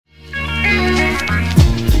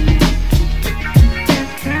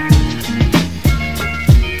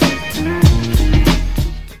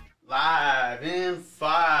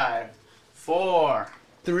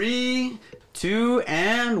2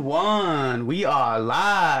 and 1. We are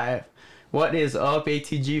live. What is up,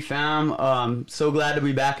 ATG fam? So glad to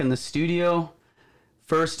be back in the studio.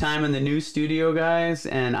 First time in the new studio, guys,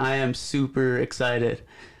 and I am super excited.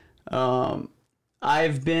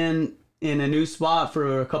 I've been in a new spot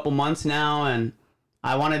for a couple months now, and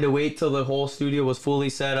I wanted to wait till the whole studio was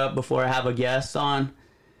fully set up before I have a guest on.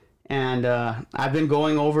 And I've been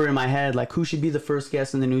going over in my head, like, who should be the first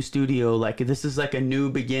guest in the new studio? Like, this is like a new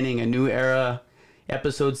beginning, a new era,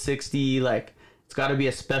 episode 60. Like, it's got to be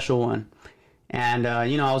a special one. And,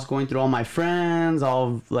 you know, I was going through all my friends,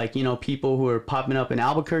 all, like, you know, people who are popping up in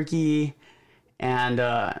Albuquerque.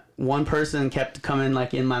 And one person kept coming,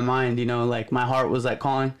 like, in my mind, you know, like, my heart was, like,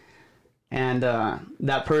 calling. And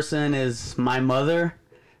that person is my mother,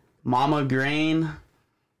 Mama Grain,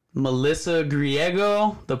 Melissa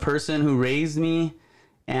Griego, the person who raised me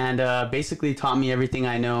and basically taught me everything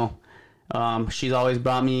I know. She's always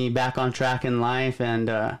brought me back on track in life,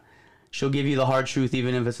 and she'll give you the hard truth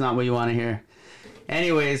even if it's not what you want to hear.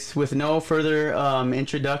 Anyways, with no further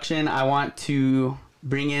introduction, I want to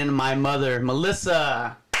bring in my mother,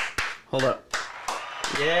 Melissa. Hold up.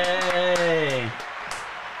 Yay.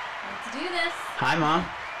 Let's do this. Hi, Mom.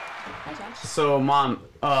 Hi, Josh. So, Mom,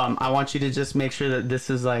 I want you to just make sure that this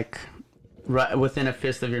is like right within a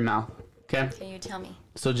fist of your mouth. Okay? Okay, you tell me.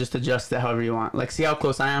 So just adjust it however you want. Like, see how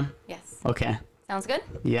close I am? Yes. Okay. Sounds good?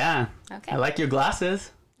 Yeah. Okay. I like your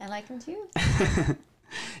glasses. I like them too.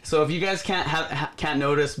 So if you guys can't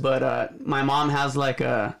notice, but my mom has like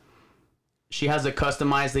she has a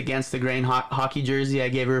customized Against the Grain hockey jersey I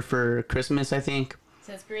gave her for Christmas, I think. It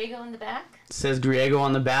says Griego in the back. It says Griego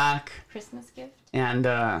on the back. Christmas gift. And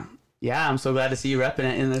yeah, I'm so glad to see you repping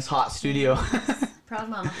it in this hot studio. Proud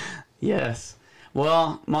mama. Yes.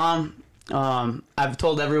 Well, Mom, I've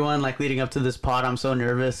told everyone, like, leading up to this pod, I'm so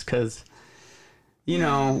nervous because, you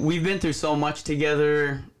know, we've been through so much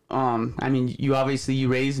together. I mean, you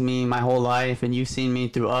raised me my whole life, and you've seen me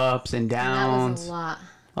through ups and downs. That was a lot.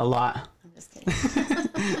 A lot. I'm just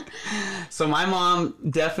kidding. So my mom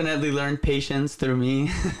definitely learned patience through me.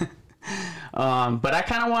 But I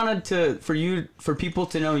kind of wanted for people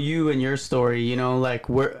to know you and your story, you know, like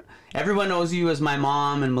everyone knows you as my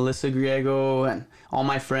mom and Melissa Griego and all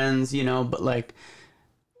my friends, you know, but like,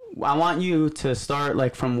 I want you to start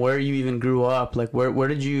like from where you even grew up. Like where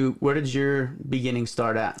did your beginning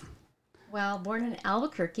start at? Well, born in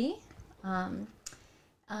Albuquerque,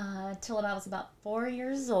 till I was about 4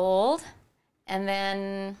 years old. And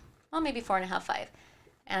then, well, maybe 4.5, 5.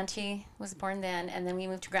 Auntie was born then, and then we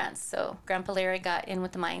moved to Grants. So Grandpa Larry got in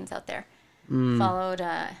with the mines out there. Followed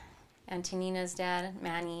Auntie Nina's dad,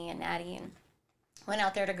 Manny and Addie, and went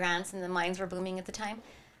out there to Grants, and the mines were booming at the time,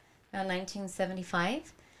 around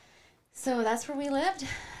 1975. So that's where we lived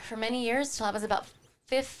for many years till I was about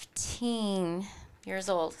 15 years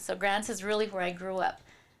old. So Grants is really where I grew up.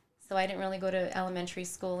 So I didn't really go to elementary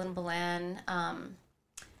school in Belen.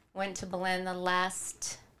 Went to Belen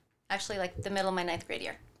actually like the middle of my 9th grade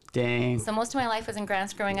year. Dang. So most of my life was in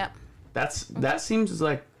Grants growing up. That seems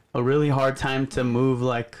like a really hard time to move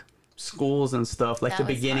like schools and stuff, like the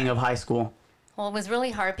beginning of high school. Well, it was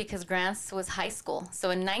really hard because Grants was high school. So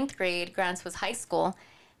in 9th grade, Grants was high school.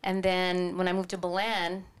 And then when I moved to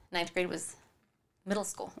Belen, 9th grade was middle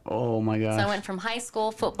school. Oh my gosh. So I went from high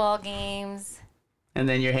school, football games. And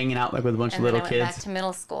then you're hanging out like with a bunch of little kids. And then I went back to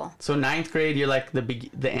middle school. So 9th grade, you're like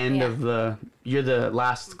the end of you're the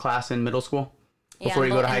last class in middle school before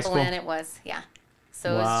you go to high school? Belen it was, yeah.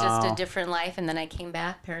 So it was just a different life. And then I came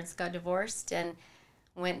back, parents got divorced, and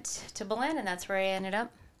went to Belen, and that's where I ended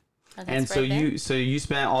up. And so you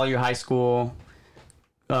spent all your high school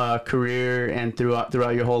career and throughout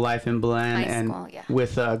your whole life in Belen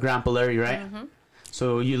with Grandpa Larry, right? Mm-hmm.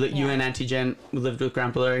 So you and Auntie Jen lived with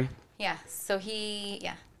Grandpa Larry? Yeah. So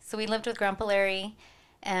we lived with Grandpa Larry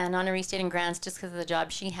and Honoree stayed in Grants just because of the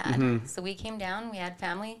job she had. Mm-hmm. So we came down, we had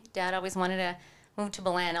family. Dad always wanted to move to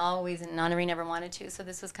Belen, always, and Honoree never wanted to. So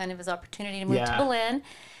this was kind of his opportunity to move to Belen.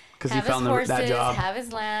 Because he found that job. Have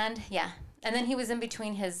his land, yeah. And then he was in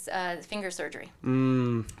between his finger surgery.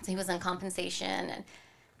 So he was on compensation and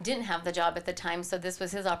didn't have the job at the time. So this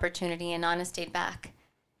was his opportunity, and Anna stayed back.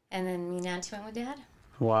 And then me and Auntie went with Dad.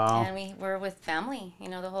 Wow. And we were with family, you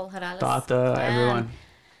know, the whole Harales. Tata, everyone.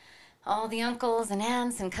 All the uncles and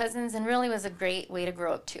aunts and cousins, and really was a great way to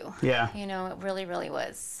grow up too. Yeah. You know, it really, really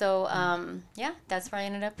was. So, yeah, that's where I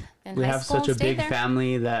ended up in high school. We have such a big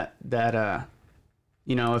family that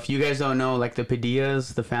you know, if you guys don't know, like the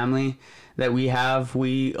Padillas, the family that we have,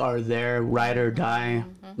 we are there, ride or die.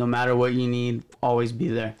 No matter what you need, always be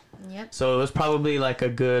there. Yep. So it was probably like a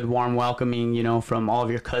good, warm welcoming, you know, from all of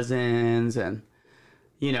your cousins and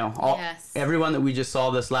you know, Yes. everyone that we just saw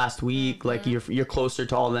this last week, like you're closer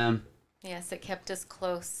to all of them. Yes, it kept us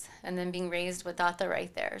close. And then being raised with Tata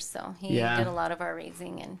right there. So he Yeah. did a lot of our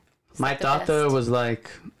raising. And My set the Tata best. was like,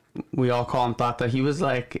 we all call him Tata. He was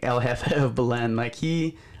like El Jefe of Belen. Like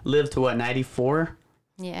he lived to what, 94?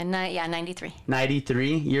 Yeah, 93.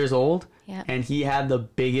 93 years old. Yeah. And he had the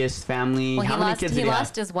biggest family. Well, How many kids did he he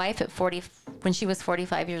lost have? his wife at 40 when she was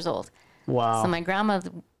 45 years old. Wow. So my grandma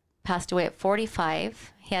passed away at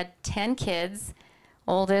 45. He had 10 kids.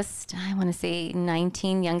 Oldest, I want to say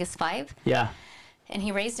 19, youngest 5. Yeah. And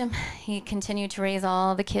he raised them. He continued to raise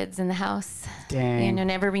all the kids in the house. Dang. You know,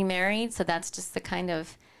 never remarried. So that's just the kind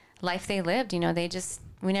of life they lived. You know,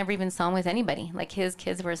 we never even saw him with anybody. Like his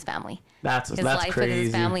kids were his family. That's His life crazy. with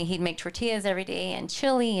his family. He'd make tortillas every day and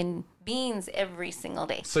chili and beans every single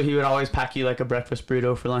day. So he would always pack you like a breakfast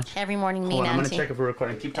burrito for lunch? Every morning, me Hold on, and I'm Auntie. going to check if we're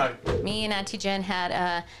recording. Keep talking. Me and Auntie Jen had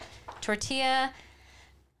a tortilla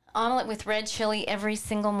omelet with red chili every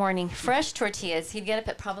single morning. Fresh tortillas. He'd get up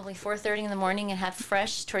at probably 4:30 in the morning and have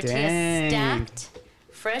fresh tortillas Dang. stacked,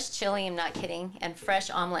 fresh chili, I'm not kidding, and fresh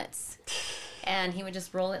omelets. And he would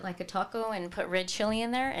just roll it like a taco and put red chili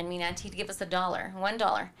in there. And me and Auntie'd give us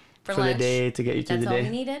 $1 for For lunch. the day, to get you through That's the all day.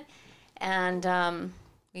 we needed. And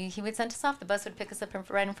he would send us off. The bus would pick us up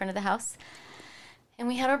right in front of the house. And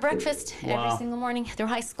we had our breakfast Wow. every single morning through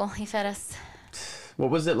high school. He fed us. What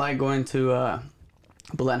was it like going to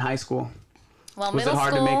Belen High School? Well, Was it middle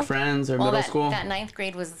hard school, to make friends or middle school? That 9th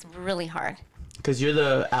grade was really hard. Because you're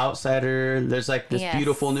the outsider. There's like this Yes.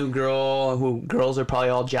 beautiful new girl who girls are probably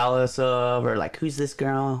all jealous of, or like, who's this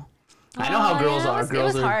girl? I know how girls are.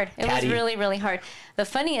 Girls It was are hard. It catty. was really, really hard. The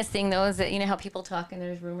funniest thing, though, is that you know how people talk and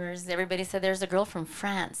there's rumors. Everybody said there's a girl from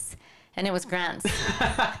France, and it was Grants.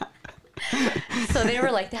 So they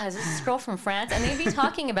were like, "Dad, is this girl from France?" And they'd be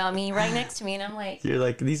talking about me right next to me, and I'm like, You're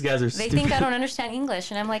like, these guys are "They stupid. think I don't understand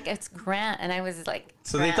English," and I'm like, "It's Grant," and I was like,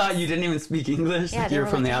 So they "France." thought you didn't even speak English? Yeah, Like they you're were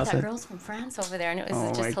from like, the "Dad, that outside? girl's from France over there," and it was Oh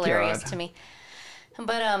my just hilarious God. to me.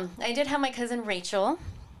 But I did have my cousin Rachel,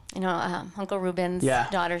 you know, Uncle Ruben's Yeah.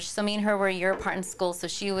 daughter. So me and her were a year apart in school, so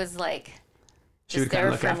she was like She would just kinda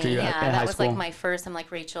there look for after me. you at Yeah, high that was school. like my first. I'm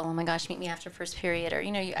like, Rachel, oh my gosh, meet me after first period, or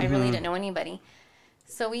you know, I Mm-hmm. really didn't know anybody.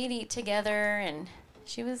 So we'd eat together, and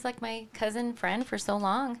she was like my cousin friend for so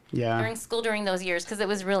long. Yeah. During school during those years, because it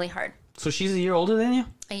was really hard. So she's a year older than you?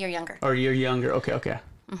 A year younger. Or you're younger? Okay, okay.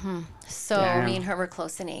 So Damn. me and her were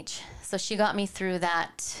close in age. So she got me through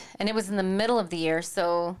that, and it was in the middle of the year.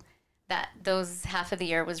 So those half of the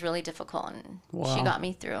year was really difficult, and she Wow. got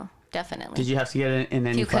me through definitely. Did you have to get in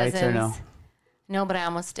any Few fights or no? cousins. No, but I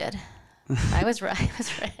almost did. I was right. I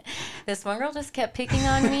was right. This one girl just kept picking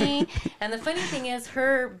on me, and the funny thing is,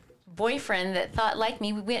 her boyfriend that thought like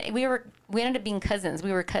me, we ended up being cousins.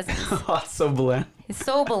 We were cousins. Oh, that's so bland. It's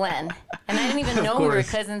so Belen, and I didn't even Of know we were course.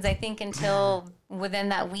 cousins. I think until within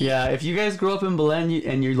that week. Yeah, if you guys grow up in Belen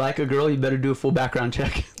and you like a girl, you better do a full background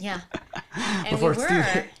check. Yeah. And Before it's too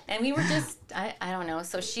late. we were just, I don't know.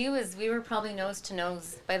 So we were probably nose to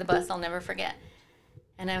nose by the bus. I'll never forget.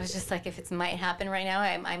 And I was just like, if it might happen right now,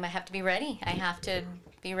 I might have to be ready. I have to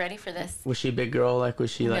be ready for this. Was she a big girl? Like,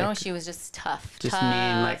 was she like... No, she was just tough. Just tough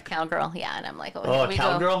mean, like- cowgirl. Yeah. And I'm like, oh, Oh, here a we go.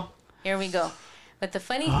 cowgirl? Here we go. But the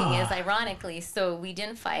funny thing is, ironically, so we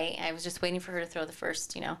didn't fight. I was just waiting for her to throw the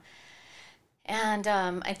first, you know. And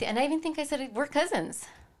I even think I said, we're cousins.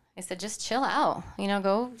 I said, just chill out. You know,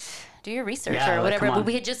 go do your research Yeah, or like, whatever. come But on.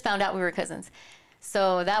 we had just found out we were cousins.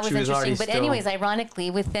 So that was She was already interesting. But still- anyways,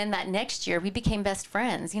 ironically, within that next year, we became best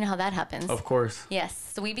friends. You know how that happens. Of course.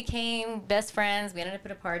 Yes. So we became best friends. We ended up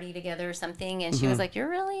at a party together or something. And she Mm-hmm. was like, you're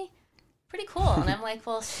really pretty cool. And I'm like,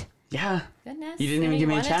 well, Yeah. goodness. You didn't even give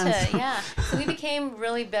me a wanted chance. yeah. So we became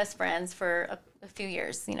really best friends for a few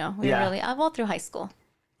years, you know. We Yeah. were really, all through high school.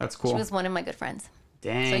 That's cool. She was one of my good friends.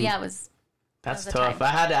 Dang. So yeah, it was, That's was a tough. time.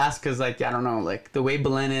 I had to ask because, like, I don't know, like, the way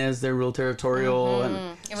Belen is, they're real territorial. And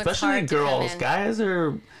It was especially hard to come girls. in. Guys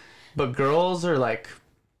are... But girls are, like,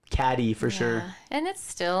 catty for sure. yeah. And it's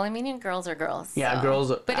still, I mean, and girls are girls. Yeah, so.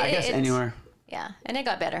 girls, But I guess anywhere. Yeah. And it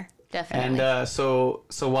got better. Definitely. And so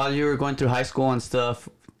while you were going through high school and stuff,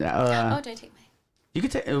 oh, do I take my... you could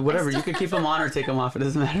take whatever. You could keep them on or take them off. It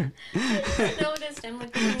doesn't matter. I noticed. I'm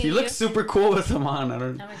looking at You look super cool with them on. I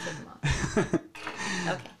don't. I'm going to take them off.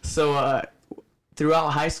 Okay. So throughout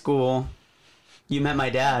high school, you met my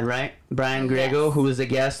dad, right? Brian Griego, Yes. who was a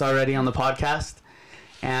guest already on the podcast.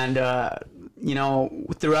 And you know,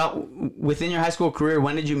 within your high school career,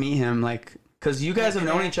 when did you meet him? Like, because you guys have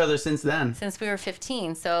known each other since then. Since we were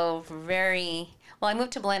 15. So well, I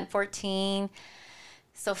moved to Belen at 14.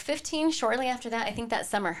 So 15 shortly after that, I think that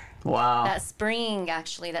summer. Wow. That spring,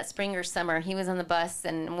 actually, that spring or summer, he was on the bus,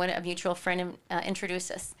 and one a mutual friend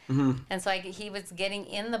introduced us. Mm-hmm. And so he was getting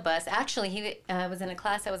in the bus. Actually, he was in a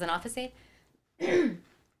class. I was an office aide.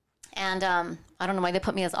 And I don't know why they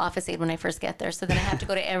put me as office aide when I first get there. So then I have to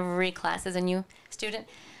go to every class as a new student.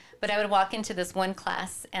 But I would walk into this one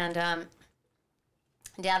class, and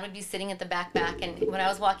Dad would be sitting at the back. And when I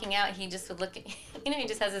was walking out, he just would look at, he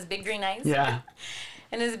just has his big green eyes. Yeah.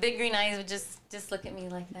 And his big green eyes would just look at me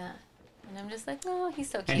like that. And I'm just like, oh, he's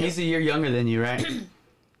so cute. And he's a year younger than you, right?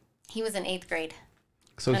 He was in 8th grade.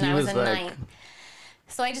 So and he I was was in like... 9th.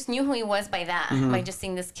 So I just knew who he was by that, by just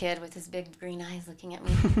seeing this kid with his big green eyes looking at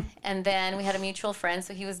me. And then we had a mutual friend,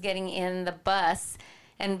 so he was getting in the bus.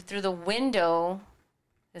 And through the window,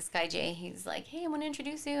 this guy, Jay, he's like, hey, I want to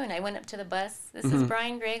introduce you. And I went up to the bus. This is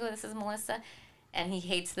Brian Griego. This is Melissa. And he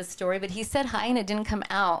hates this story, but he said hi, and it didn't come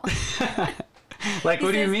out. Like,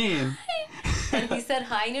 what do you mean? Hi. And he said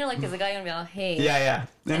hi, like, there's a guy going to be like, hey. Yeah.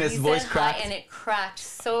 And his voice cracked. Hi, and it cracked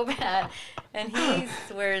so bad. And he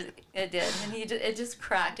swears it did. And it just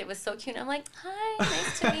cracked. It was so cute. And I'm like, hi,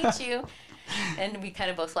 nice to meet you. And we kind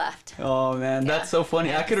of both laughed. Oh, man, that's so funny.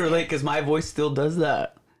 Yeah, I could relate because my voice still does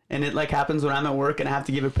that. And it, like, happens when I'm at work and I have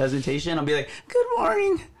to give a presentation. I'll be like, good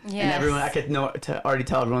morning. Yes. And everyone, I could already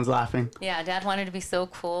tell everyone's laughing. Yeah, Dad wanted to be so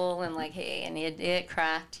cool and like, hey, and it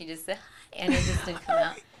cracked. He just said, hi, and it just didn't come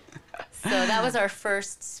out. So that was our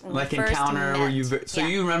first encounter where you. So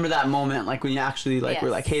you remember that moment, like when you actually were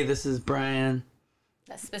like, hey, this is Brian.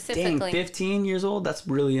 Specifically. Dang, 15 years old. That's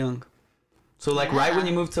really young. So like right when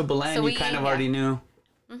you moved to Belen, you kind of already knew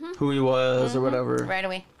who he was or whatever. Right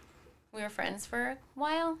away. We were friends for a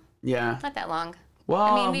while. Yeah. Not that long.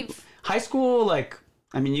 Well, high school,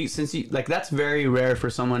 that's very rare for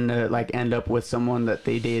someone to like end up with someone that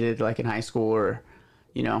they dated like in high school or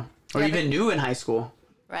even knew in high school.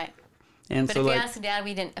 Right. And but so, if you ask Dad,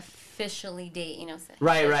 we didn't officially date, So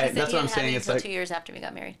right. That's what I'm saying. It's like 2 years after we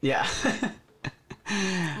got married. Yeah.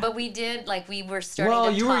 But we did, like, we were starting. Well,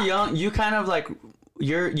 to you talk. were young. You kind of like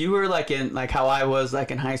you were like in like how I was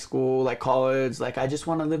like in high school, like college. Like I just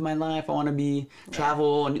want to live my life. I want to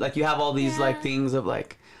travel, and like you have all these like things of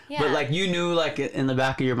like. Yeah. But like you knew like in the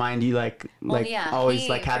back of your mind, you always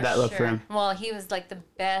like had that look for him. Well, he was like the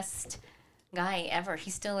best guy ever. He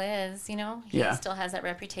still is, He still has that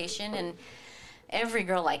reputation, and every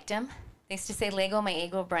girl liked him. They used to say Lego, my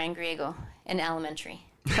ego, Brian Griego in elementary.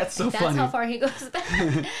 That's so funny. That's how far he goes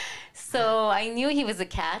back. So I knew he was a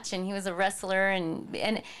catch, and he was a wrestler,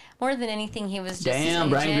 and more than anything, he was just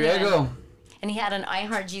Brian Griego. And he had an I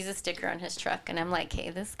Heart Jesus sticker on his truck, and I'm like,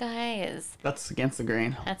 hey, this guy is... That's against the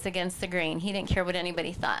grain. That's against the grain. He didn't care what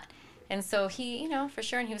anybody thought. And so he, for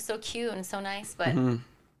sure, and he was so cute and so nice, but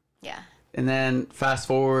yeah. And then fast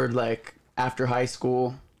forward, like, after high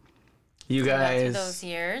school, you guys... Through those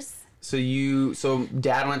years. So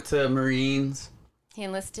Dad went to Marines. He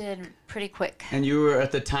enlisted pretty quick. And you were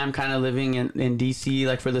at the time kind of living in D.C.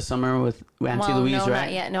 like for the summer with Auntie Louise, no, right?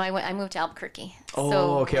 Not yet. No, I moved to Albuquerque. Oh,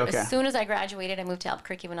 so okay. As soon as I graduated, I moved to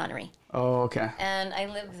Albuquerque, Wenatchee. Oh, okay. And I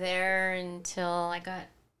lived there until I got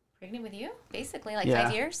pregnant with you, basically,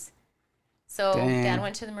 5 years. So Dad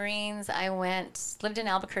went to the Marines. I lived in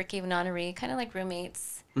Albuquerque, Wenatchee, kind of like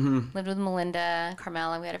roommates. Mm-hmm. Lived with Melinda,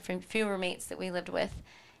 Carmela. We had a few roommates that we lived with.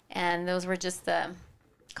 And those were just the...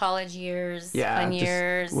 college years, fun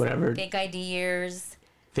years, whatever. Fake ID years.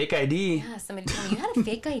 Fake ID? Yeah, somebody told me, you had a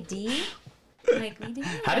fake ID? Like, we did.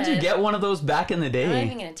 How did you get one of those back in the day? I'm not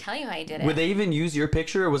even going to tell you how I did it. Would they even use your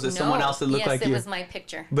picture, or was it someone else that looked like you? Yes, it was my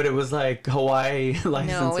picture. But it was like Hawaii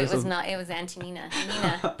license. No, it was not. It was Auntie Nina,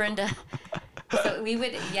 Brenda. So we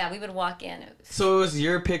would walk in. So it was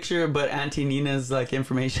your picture, but Auntie Nina's like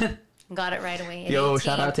information? Got it right away. Yo,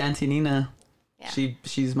 shout out to Auntie Nina. Yeah.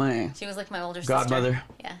 She was like my older godmother. Sister.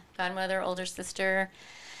 Yeah, godmother, older sister.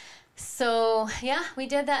 So yeah, we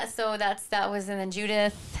did that. So that was, and then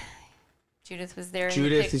Judith was there.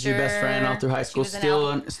 Judith is your best friend all through high school, still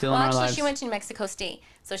in our lives. She went to New Mexico State.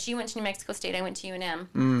 So she went to New Mexico State. I went to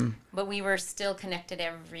UNM. But we were still connected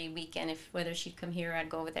every weekend. Whether she'd come here, I'd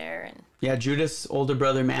go over there. And yeah, Judith's older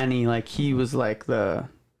brother Manny, like he was like the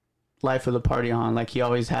life of the party on. Like he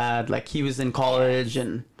always had, like he was in college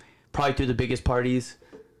and probably threw the biggest parties.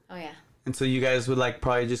 Oh yeah. And so you guys would like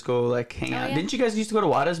probably just go like hang out. Yeah. Didn't you guys used to go to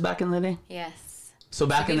Juarez back in the day? Yes. So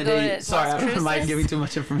back in the day, sorry, I might giving too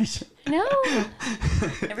much information. No.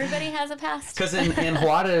 Everybody has a past. Because in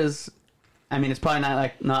Juarez, I mean, it's probably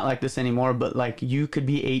not like this anymore, but like you could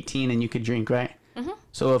be 18 and you could drink, right? Mm-hmm.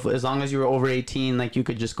 So as long as you were over 18, like you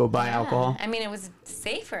could just go buy alcohol. I mean, it was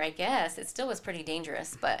safer, I guess. It still was pretty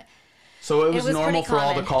dangerous, but So it was pretty normal for all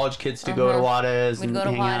the common. college kids to go to Juarez We'd and go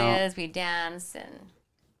to hang out. Juarez, we'd dance and,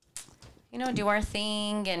 you know, do our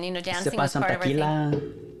thing. And, you know, dancing Sip was some part of our thing. tequila.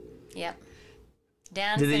 Yep.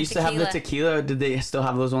 Dance Did they and used tequila. to have the tequila? Did they still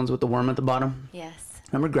have those ones with the worm at the bottom? Yes.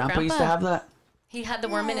 Remember Grandpa used to have that? He had the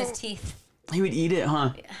worm in his teeth. He would eat it,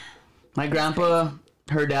 huh? Yeah. My grandpa,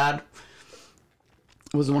 her dad,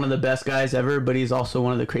 was one of the best guys ever, but he's also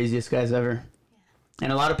one of the craziest guys ever. Yeah.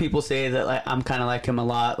 And a lot of people say that like I'm kind of like him a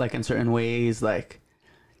lot, like in certain ways. Like,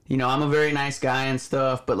 you know, I'm a very nice guy and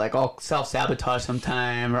stuff, but like I'll self-sabotage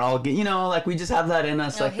sometime, or I'll get, you know, like we just have that in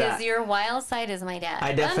us, No, like that. Your wild side is my dad. I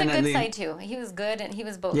And the definitely. good side too. He was good and he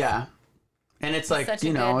was both. Yeah. And it's like, Such a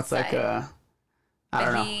you know, good it's like side. I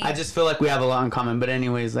don't know. I just feel like we have a lot in common. But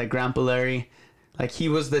anyways, like Grandpa Larry, like he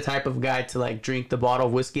was the type of guy to like drink the bottle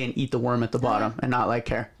of whiskey and eat the worm at the bottom and not like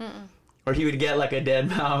care. Or he would get like a dead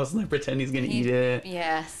mouse and like pretend he's gonna eat it.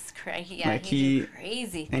 Yes, yeah, Like he did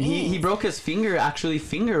crazy things. And he broke his finger actually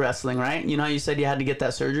finger wrestling, right? You know how you said you had to get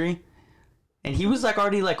that surgery? And he was like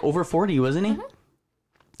already like over 40, wasn't he?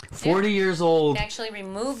 40 years old. He actually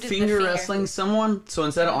removed Finger the wrestling someone. So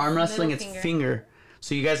instead of arm wrestling, Middle it's finger. finger.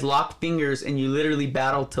 So you guys locked fingers and you literally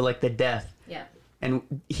battled to like the death. Yeah.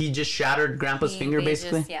 And he just shattered Grandpa's finger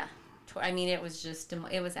basically. Yeah. I mean, it was just,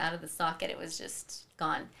 it was out of the socket. It was just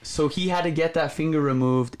gone. So he had to get that finger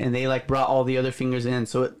removed, and they like brought all the other fingers in.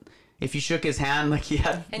 So if you shook his hand, like he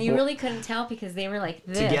had. And you really couldn't tell because they were like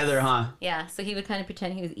this. Together, huh? Yeah. So he would kind of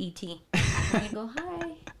pretend he was E.T. And he'd go,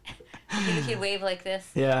 hi. He'd wave like this.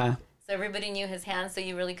 Yeah. So everybody knew his hand, so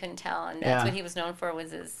you really couldn't tell. And that's what he was known for,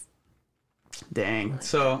 was his. Dang.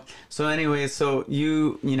 So anyways, so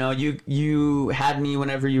you had me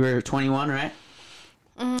whenever you were 21, right?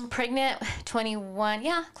 Pregnant, 21.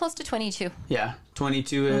 Yeah, close to 22. Yeah,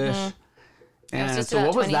 22-ish. And just so about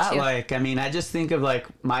what was that 22. like? I mean, I just think of like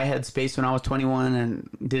my headspace when I was 21, and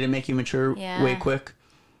did it make you mature way quick?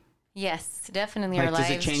 Yes, definitely. Like, Our lives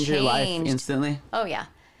does it change your life instantly? Oh, yeah.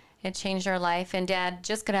 It changed our life. And Dad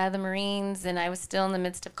just got out of the Marines, and I was still in the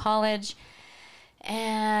midst of college.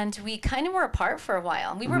 And we kind of were apart for a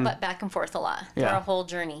while. We were back and forth a lot through our whole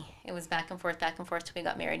journey. It was back and forth till we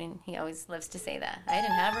got married. And he always loves to say that. I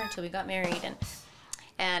didn't have her until we got married.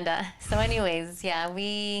 And so anyways, yeah,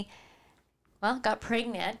 we got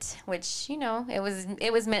pregnant, which, you know, it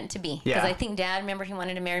was meant to be. Because I think Dad, remember, he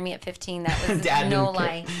wanted to marry me at 15. That was no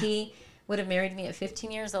lie. He would have married me at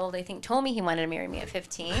 15 years old. I think told me he wanted to marry me at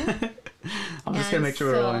 15. I'm just going to make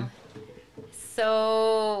sure we're rolling.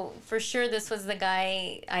 So for sure, this was the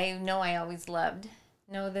guy I always loved.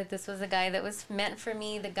 Know that this was the guy that was meant for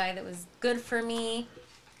me, the guy that was good for me.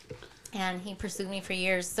 And he pursued me for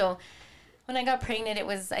years. So when I got pregnant,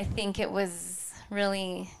 I think it was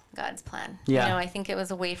really God's plan. Yeah. You know, I think it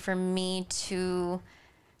was a way for me to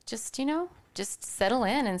just settle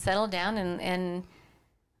in and settle down and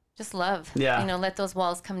just love. Yeah. You know, let those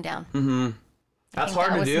walls come down. Mm-hmm. That's hard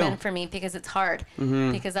to do. That was meant for me because it's hard.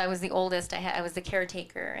 Mm-hmm. Because I was the oldest. I was the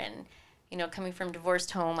caretaker, and, you know, coming from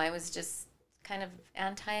divorced home, I was just kind of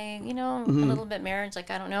anti, you know, a little bit marriage.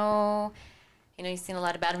 Like, I don't know. You know, you've seen a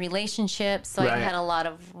lot of bad relationships, so I had a lot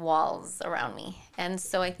of walls around me. And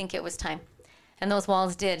so I think it was time. And those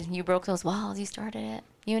walls did. You broke those walls. You started it.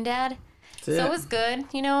 You and Dad. So it was good.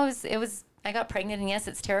 You know, it was. I got pregnant, and yes,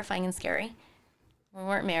 it's terrifying and scary. We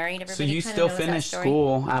weren't married. Everybody so you kind still of knows finished that story.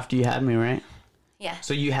 school after you had me, right? Yeah.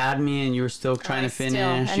 So you had me, and you were still trying to finish.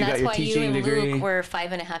 And you that's got your why teaching you and degree. Luke were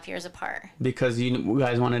 5.5 years apart. Because you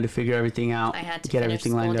guys wanted to figure everything out. I had to get finish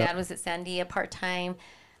everything school. lined Dad up. was at Sandia part-time.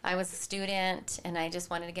 I was a student, and I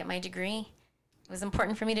just wanted to get my degree. It was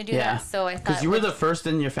important for me to do that. So I thought, because you were the first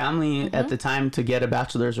in your family at the time to get a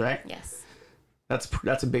bachelor's, right? Yes.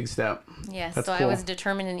 That's a big step. Yes. That's so cool. I was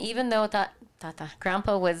determined, and even though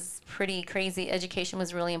Grandpa was pretty crazy, education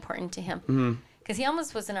was really important to him. Because he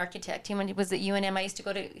almost was an architect. He was at UNM. I used to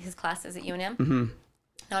go to his classes at UNM.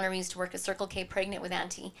 Honor used to work at Circle K pregnant with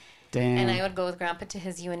Auntie. Damn. And I would go with Grandpa to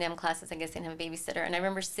his UNM classes. I guess they didn't have a babysitter. And I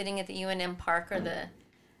remember sitting at the UNM park or the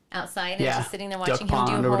outside and just sitting there watching him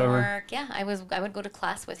do homework. Yeah, I would go to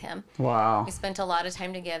class with him. Wow. We spent a lot of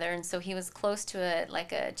time together. And so he was close to a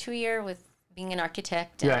 2-year with being an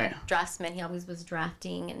architect and draftsman. He always was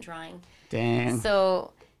drafting and drawing. Dang.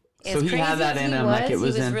 So he had that in him, like it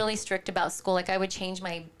was he was really strict about school. Like, I would change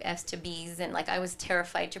my F's to B's, and like I was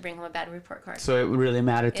terrified to bring home a bad report card. So it really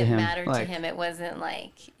mattered to him. It mattered to him. It wasn't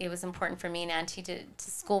like, it was important for me and Auntie to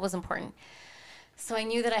school was important. So I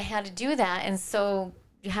knew that I had to do that, and so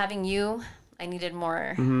having you, I needed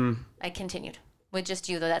more. I continued with just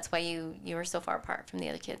you, though. That's why you were so far apart from the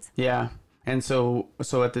other kids. Yeah. And so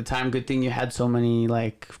at the time, good thing you had so many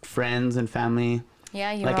like friends and family.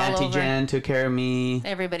 Yeah, you like were all Auntie over. Jen took care of me.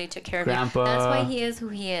 Everybody took care of Grandpa. you. That's why he is who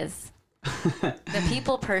he is. The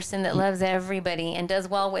people person that loves everybody and does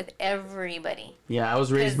well with everybody. Yeah, I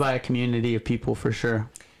was raised by a community of people for sure.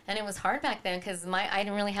 And it was hard back then because I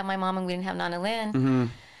didn't really have my mom and we didn't have Nana Lynn. Mm-hmm.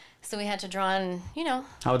 So we had to draw on, you know.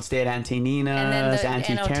 I would stay at Auntie Nina's,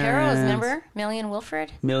 Auntie Otero's, Karen's. remember? Millie and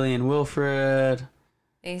Wilfred? Millie and Wilfred.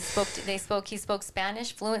 He spoke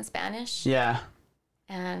Spanish, fluent Spanish. Yeah.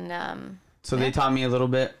 And so they taught me a little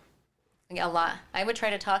bit. a lot. I would try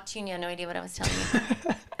to talk to you and you had no idea what I was telling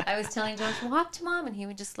you. I was telling Josh, walk to mom, and he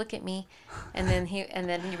would just look at me, and then your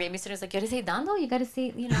babysitter was like, you gotta say dando, you gotta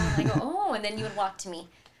say, you know, and I go, oh, and then you would walk to me.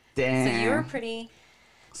 Damn. So you were pretty.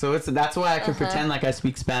 So that's why I can pretend like I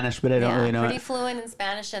speak Spanish, but I don't really know pretty it. fluent in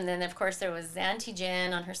Spanish, and then of course there was Auntie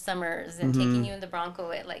Jen on her summers and taking you in the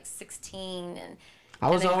Bronco at like 16, and I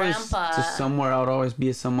was then always Grandpa, just somewhere. I would always be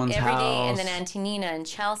at someone's every house. day, and then Auntie Nina and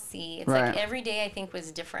Chelsea. It's Right. like every day I think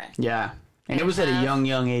was different. Yeah. And it was at a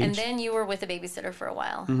young age. And then you were with a babysitter for a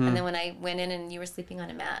while. And then when I went in and you were sleeping on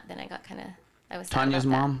a mat, then I got I was sad Tanya's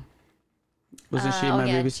about that. mom? Wasn't she my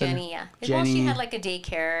babysitter? Jenny, yeah. Jenny. Well, she had like a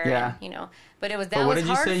daycare, Yeah. and, you know. But it was But what was did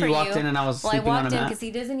you hard say? for You walked in and I was sleeping on a Well, I walked in mat? because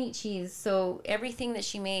he doesn't eat cheese, so everything that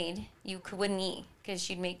she made, wouldn't eat because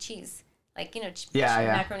she'd make cheese. Like, you know,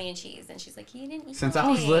 macaroni and cheese. And she's like, he didn't eat Since all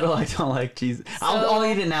I was day. little, I don't like cheese. I'll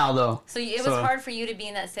eat it now, though. So it was hard for you to be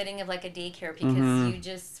in that setting of like a daycare because you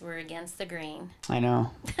just were against the grain. I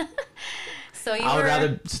know. So I would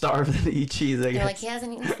rather starve than eat cheese, I guess. You're like, he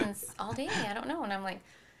hasn't eaten since all day. I don't know. And I'm like,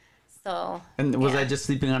 so. And was I just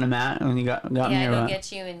sleeping on a mat when you got me? Yeah, or I go what? get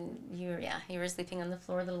you, and you were sleeping on the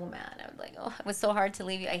floor of the little mat. I was like, oh, it was so hard to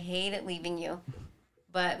leave you. I hated leaving you.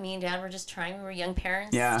 But me and Dad were just trying. We were young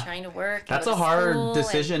parents, trying to work. That's a hard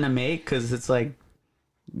decision to make because it's like,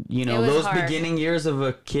 you know, those beginning years of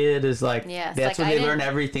a kid is like, that's when they learn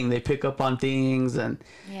everything. They pick up on things and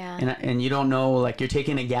you don't know, like you're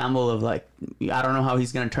taking a gamble of like, I don't know how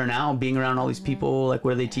he's going to turn out being around all these people. Like,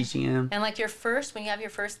 what are they teaching him? And like when you have your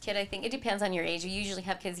first kid, I think it depends on your age. You usually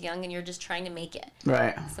have kids young and you're just trying to make it.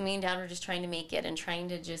 Right. So me and Dad were just trying to make it and trying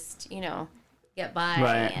to just, you know, get by.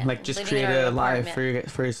 Right. Like just create a life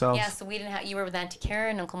for yourself. Yeah. So we didn't have, you were with Auntie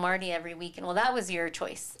Karen and Uncle Marty every week. And well, that was your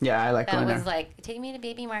choice. Yeah. I like that. That was like, take me to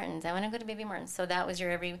Baby Martin's. I want to go to Baby Martin's. So that was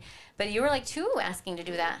your but you were like 2 asking to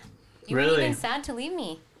do that. You weren't even sad to leave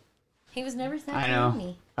me. He was never sad to leave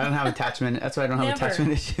me. I don't have attachment. That's why I don't have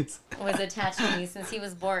attachment issues. Was attached to me since he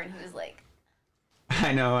was born. He was like.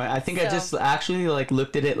 I know. I think I just actually like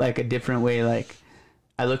looked at it like a different way. Like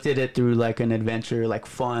I looked at it through like an adventure, like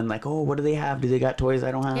fun, like, oh, what do they have? Do they got toys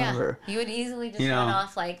I don't have? Yeah. Or, you would easily just run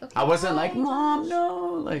off like, okay. I wasn't like, Mom,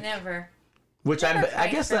 no. Like never. Which I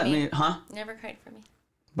guess that means, huh? Never cried for me.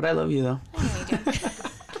 But I love you though. I know you do.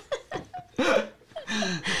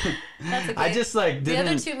 That's okay. I just like didn't.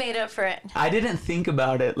 The other 2 made up for it. I didn't think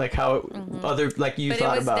about it like how like you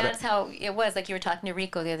thought about it. That's how it was. Like you were talking to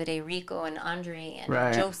Rico the other day. Rico and Andre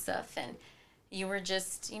and Joseph, and you were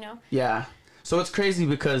just, you know. Yeah. So it's crazy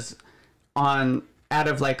because out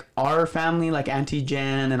of like our family, like Auntie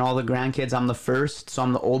Jen and all the grandkids, I'm the first, so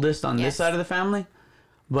I'm the oldest on this side of the family.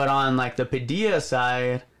 But on like the Padilla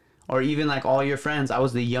side, or even like all your friends, I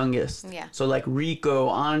was the youngest. Yeah. So like Rico,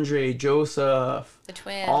 Andre, Joseph, the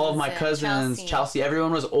twins, all of my cousins, Chelsea,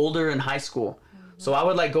 everyone was older in high school. So I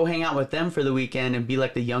would like go hang out with them for the weekend and be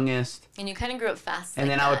like the youngest. And you kind of grew up fast. And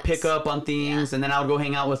then I would pick up on things, and then I would go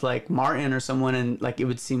hang out with like Martin or someone, and like it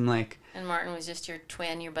would seem like. And Martin was just your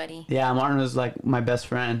twin, your buddy. Yeah, Martin was like my best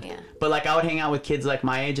friend. Yeah. But like I would hang out with kids like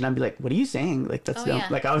my age, and I'd be like, "What are you saying? Like that's dumb."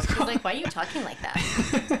 Like I was like, "Why are you talking like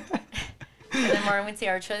that?" And then Martin would say,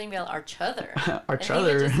 "Our chother," and be like, "Our chother." Our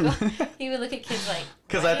chother. He would look at kids like.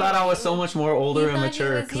 Because I thought I was so much more older and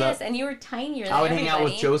mature. And you were tinier than I would hang out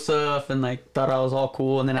with Joseph and like thought I was all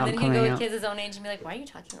cool, and then I would come hang out. And then he'd go with kids his own age and be like, "Why are you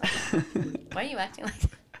talking like that? Why are you acting like that?"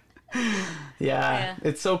 Yeah,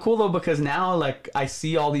 it's so cool though because now like I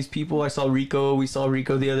see all these people. We saw Rico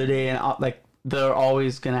the other day, and like they're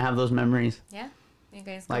always gonna have those memories. Yeah, you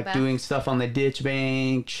guys go like back. doing stuff on the ditch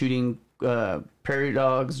bank, shooting prairie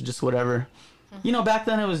dogs, just whatever. You know, back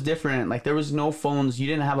then it was different. Like there was no phones. You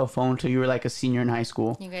didn't have a phone till you were like a senior in high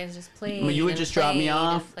school. You guys just played. You would just drop me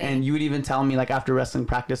off, and you would even tell me like after wrestling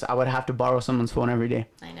practice, I would have to borrow someone's phone every day.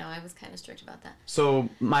 I know. I was kind of strict about that. So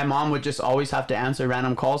my mom would just always have to answer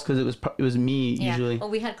random calls because it was me usually. Well,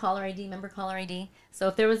 we had caller ID. Remember caller ID? So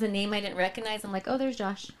if there was a name I didn't recognize, I'm like, oh, there's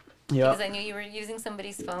Josh. Yeah. Because I knew you were using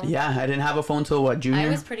somebody's phone. Yeah, I didn't have a phone till what, junior? I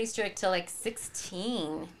was pretty strict till like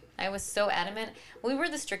 16. I was so adamant. We were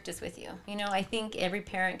the strictest with you. You know, I think every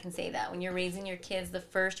parent can say that. When you're raising your kids, the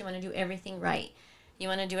first, you want to do everything right. You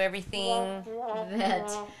want to do everything that,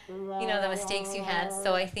 the mistakes you had.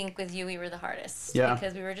 So I think with you, we were the hardest. Yeah.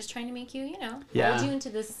 Because we were just trying to make you, mold you into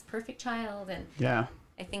this perfect child. And Yeah.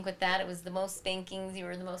 I think with that, it was the most spankings. You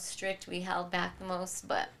were the most strict. We held back the most,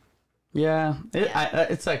 but... Yeah.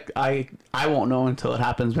 It's like, I won't know until it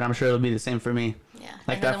happens, but I'm sure it'll be the same for me. Yeah.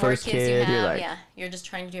 Like and that first kid, you're like... Yeah, you're just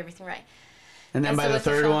trying to do everything right. And then by the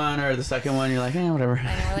third one or the second one, you're like, whatever.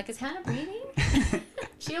 I know, we're like, is Hannah breathing?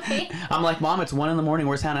 She okay? I'm like, Mom, it's 1 a.m.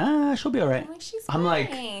 Where's Hannah? She'll be all right. I'm like, she's I'm fine.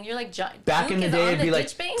 like, You're like, back Duke in the is day, on it'd be the like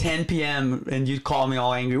ditch bank? 10 p.m. and you'd call me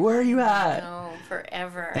all angry. Where are you at? No,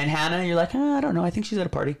 forever. And Hannah, you're like, I don't know. I think she's at a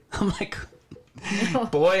party. I'm like,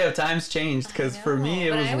 boy, have times changed. Because for me,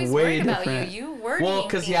 it was way different. About you were well,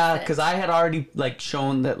 because I had already like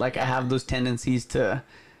shown that like I have those tendencies to,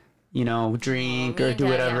 drink or do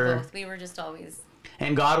whatever. Yeah, both. We were just always.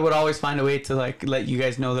 And God would always find a way to like let you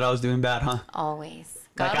guys know that I was doing bad, huh? Always.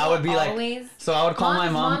 Like I would be always, like, so I would call my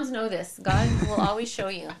mom. Moms know this. God will always show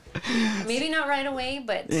you. Maybe not right away,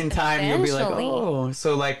 but in time you'll be like, oh.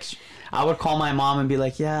 So like, I would call my mom and be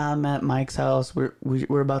like, yeah, I'm at Mike's house.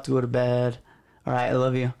 We're about to go to bed. All right, I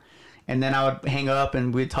love you. And then I would hang up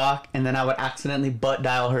and we'd talk, and then I would accidentally butt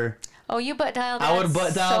dial her. Oh, you butt dialed. I would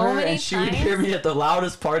butt dial her, and she would hear me at the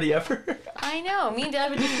loudest party ever. I know. Me and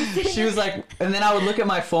Dad would just be She was like, and then I would look at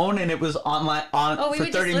my phone, and it was on for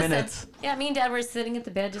 30 minutes. Yeah, me and Dad were sitting at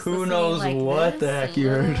the bed just Who listening. knows like, what the heck you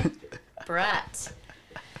heard? Brat.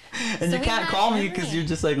 And so you can't call me because you're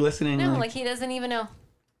just like listening. No, like he doesn't even know.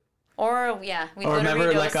 Or we'd or go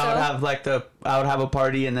remember to like I would have I would have a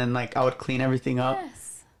party, and then like I would clean everything up.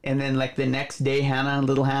 Yes. And then like the next day,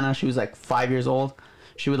 little Hannah, she was like 5 years old.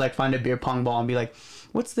 She would like find a beer pong ball and be like,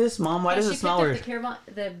 "What's this, Mom? Why does it smell weird?"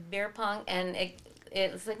 The beer pong, and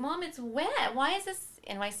it was like, "Mom, it's wet. Why is this?"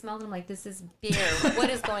 And I smelled it. I'm like, "This is beer.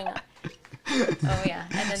 What is going on?" Oh yeah.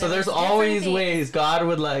 And then so there's always ways. God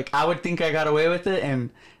would I would think I got away with it,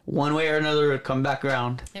 and one way or another it would come back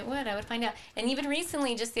around. It would. I would find out. And even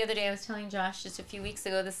recently, just the other day, I was telling Josh just a few weeks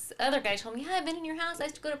ago, this other guy told me, I've been in your house. I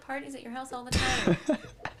used to go to parties at your house all the time.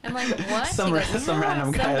 I'm like, what? Some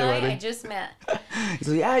random guy. I just met. He's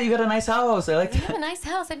like, yeah, you got a nice house. I like that. You have a nice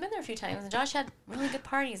house. I've been there a few times. And Josh had really good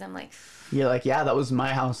parties. I'm like... You're like, yeah, that was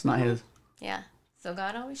my house, not his. Yeah. So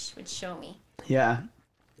God always would show me. Yeah.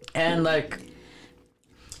 And like...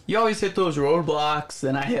 You always hit those roadblocks,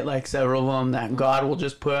 and I hit like several of them that God will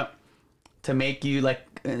just put to make you like,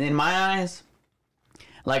 in my eyes,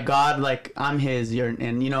 like God, like I'm his,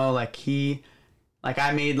 and like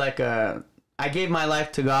I made like I gave my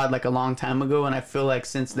life to God like a long time ago, and I feel like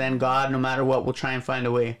since then God, no matter what, will try and find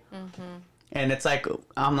a way. Mm-hmm. And it's like,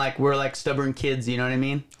 we're like stubborn kids, you know what I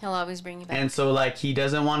mean? He'll always bring you back. And so like he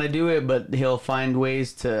doesn't want to do it, but he'll find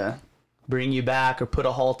ways to bring you back or put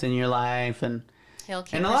a halt in your life. And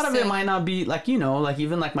a lot of it might not be like, like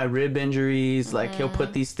even like my rib injuries, mm-hmm. like he'll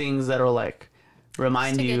put these things that are like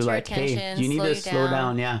remind you like, hey, you need to slow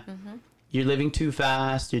down. Yeah. Mm-hmm. You're living too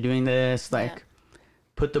fast. You're doing this, like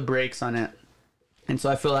put the brakes on it. And so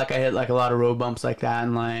I feel like I hit like a lot of road bumps like that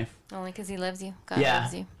in life. Only because he loves you. God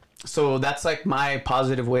loves you. So that's like my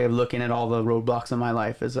positive way of looking at all the roadblocks in my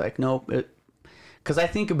life is like, nope, because I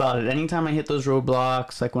think about it. Anytime I hit those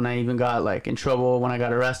roadblocks, like when I even got like in trouble, when I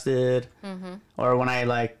got arrested, mm-hmm. or when I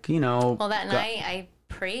like, Well, that night I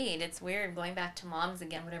prayed. It's weird going back to moms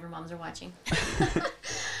again, whatever moms are watching.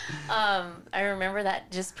 I remember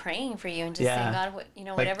that just praying for you and just saying, God,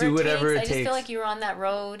 whatever it takes. I just feel like you were on that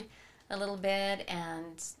road a little bit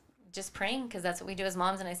and just praying because that's what we do as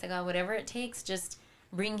moms. And I said, God, whatever it takes, just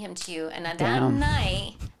bring him to you. And that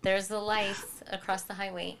night, there's the lights across the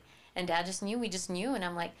highway. And Dad we just knew. And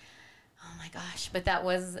I'm like, oh my gosh. But that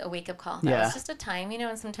was a wake-up call. That was just a time,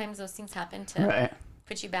 and sometimes those things happen to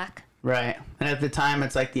put you back. Right. And at the time,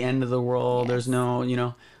 it's like the end of the world. Yes. There's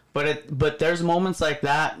no, but there's moments like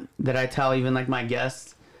that I tell even like my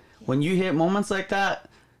guests. When you hit moments like that,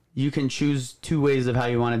 you can choose two ways of how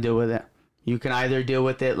you want to deal with it. You can either deal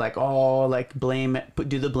with it like, blame it,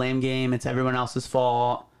 do the blame game. It's everyone else's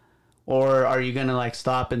fault. Or are you going to like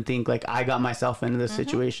stop and think like, I got myself into this mm-hmm.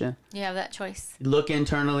 situation? You have that choice. Look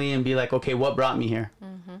internally and be like, okay, what brought me here?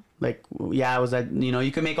 Mm-hmm. Like, I was at,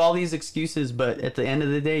 you can make all these excuses, but at the end of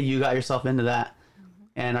the day, you got yourself into that. Mm-hmm.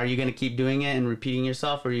 And are you going to keep doing it and repeating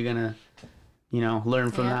yourself? Or are you going to,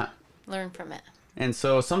 learn from that? Learn from it. And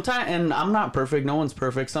so sometimes, and I'm not perfect. No one's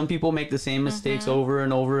perfect. Some people make the same mistakes mm-hmm. over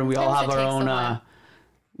and over, and we all have our own,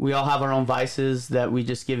 we all have our own vices that we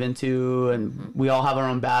just give into, and mm-hmm. we all have our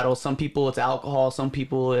own battles. Some people it's alcohol. Some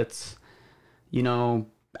people it's, I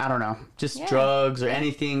don't know, just drugs or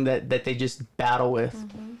anything that they just battle with.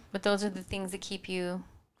 Mm-hmm. But those are the things that keep you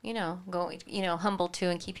go, humble to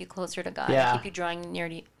and keep you closer to God, Yeah. keep you drawing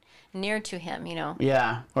near to Him,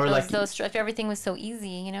 Yeah. Or if everything was so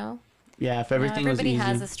easy, yeah, if everything was everybody easy.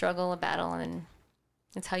 has a struggle, a battle, and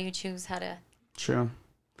it's how you choose how to True.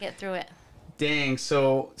 get through it. Dang.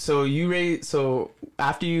 So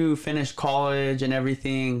after you finished college and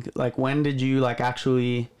everything, like when did you like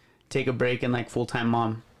actually take a break and like full-time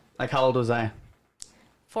mom? Like how old was I?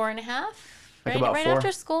 4.5, Like right, about right 4?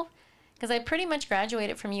 after school, because I pretty much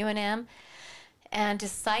graduated from UNM and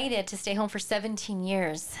decided to stay home for 17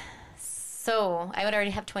 years. So I would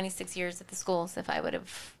already have 26 years at the schools if I would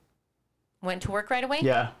have went to work right away.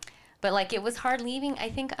 Yeah. But like it was hard leaving. I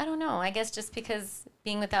don't know. I guess just because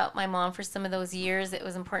being without my mom for some of those years, it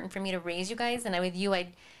was important for me to raise you guys. And with you, I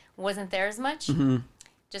wasn't there as much. Mm-hmm.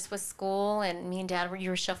 Just with school, and me and Dad you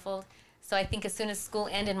were shuffled. So I think as soon as school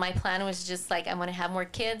ended, my plan was just like I want to have more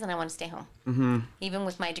kids and I want to stay home, even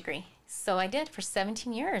with my degree. So I did for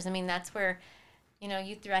 17 years. I mean, that's where,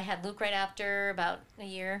 I had Luke right after about a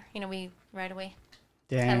year. We right away.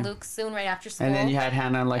 Dang. Had Luke soon right after school. And then you had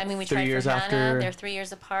Hannah like we 3 tried years for after. Hannah. They're 3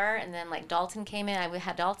 years apart, and then like Dalton came in. I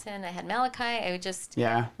had Dalton. I had Malachi. I would just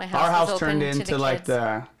my house our was house turned open to into the like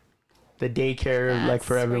kids. the daycare like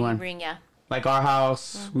for That's where you everyone. yeah. Like our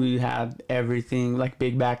house, we had everything like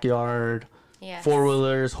big backyard, Yes.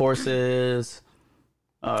 4-wheelers, horses.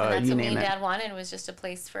 And that's You what me name and it. Dad wanted, was just a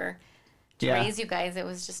place to Yeah. raise you guys. It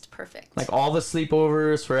was just perfect. Like all the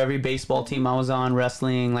sleepovers for every baseball team I was on,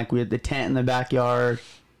 wrestling. Like we had the tent in the backyard,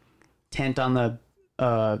 tent on the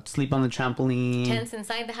sleep on the trampoline. Tents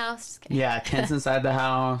inside the house. Just kidding. Yeah, tents inside the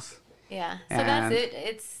house. Yeah. So And- that's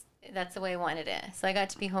it. That's the way I wanted it. So I got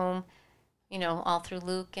to be home, all through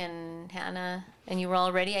Luke and Hannah, and you were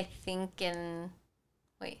already, I think, in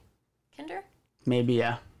kinder? Maybe,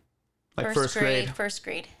 yeah. Like first grade. First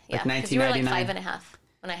grade. Like Yeah. Because you were like 1999. 5.5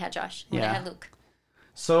 when I had Josh. When Yeah. I had Luke.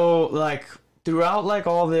 So like throughout like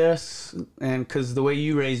all this, and because the way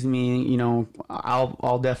you raised me,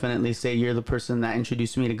 I'll definitely say you're the person that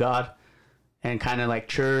introduced me to God, and kind of like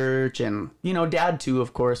church, and Dad too,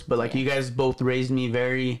 of course. But like you guys both raised me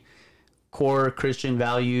very core Christian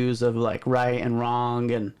values of like right and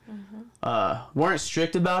wrong, and weren't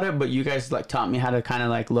strict about it, but you guys like taught me how to kind of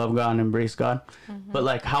like love God and embrace God. But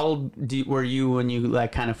like how old were you when you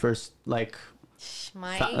like kind of first like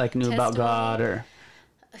knew about God? Or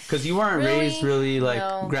because you weren't raised really like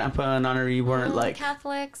no. grandpa and honorary weren't like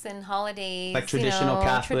Catholics and holidays, like traditional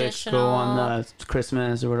Catholics go on the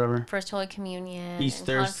Christmas or whatever, First Holy Communion,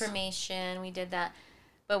 Easter, and confirmation. We did that.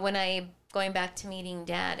 But when going back to meeting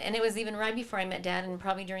Dad, and it was even right before I met Dad, and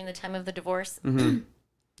probably during the time of the divorce.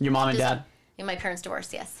 Your mom and dad? In my parents'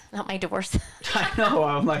 divorce, yes. Not my divorce. I know.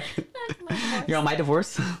 I'm like, you're on my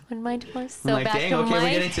divorce? On my divorce. So I'm like, back dang, to okay, we're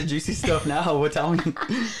getting to juicy stuff now. What, tell me.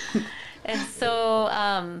 And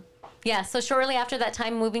so, so shortly after that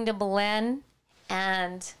time, moving to Belen,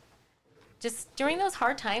 and just during those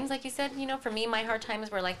hard times, like you said, for me, my hard times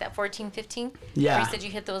were like that 14, 15. Yeah. Where you said you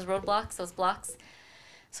hit those roadblocks, those blocks.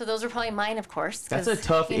 So those were probably mine, of course. That's a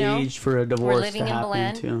tough age for a divorce we're living to in happen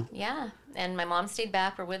Belen. too. Yeah. And my mom stayed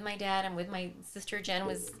back. We're with my dad. I'm with my sister. Jen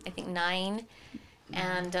was, I think, 9.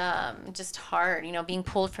 And just hard, being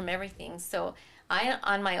pulled from everything. So I,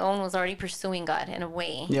 on my own, was already pursuing God in a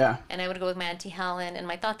way. Yeah. And I would go with my Auntie Helen and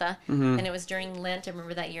my Tata. And it was during Lent. I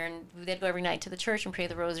remember that year. And they'd go every night to the church and pray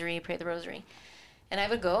the rosary. And I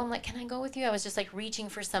would go. I'm like, can I go with you? I was just like reaching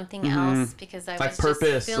for something else because I like was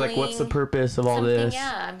purpose. just Like, what's the purpose of all this?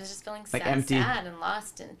 Yeah, I was just feeling like sad, empty. sad and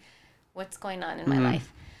lost, and what's going on in my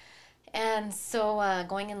life. And so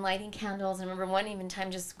going and lighting candles. I remember one even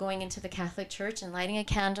time just going into the Catholic Church and lighting a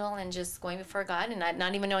candle and just going before God and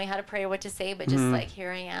not even knowing how to pray or what to say, but just like,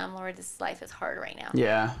 here I am, Lord, this life is hard right now.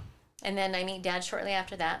 Yeah. And then I meet Dad shortly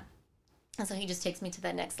after that. And so he just takes me to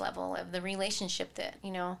that next level of the relationship that,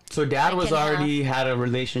 So Dad I was can already had a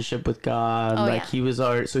relationship with God. Oh, like yeah. he was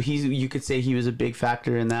already, so you could say he was a big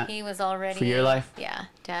factor in that. he was already for your life? Yeah.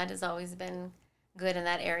 Dad has always been good in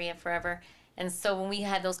that area forever. And so when we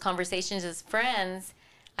had those conversations as friends,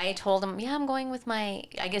 I told him, I'm going with I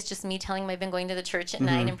guess just me telling him I've been going to the church at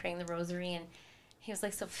night and praying the rosary. And he was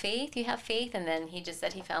like, so faith, you have faith? And then he just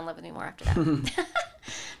said he fell in love with me more after that.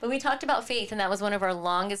 But we talked about faith, and that was one of our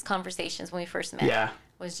longest conversations when we first met. Yeah.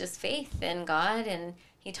 Was just faith in God, and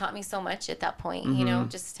he taught me so much at that point,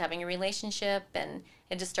 just having a relationship, and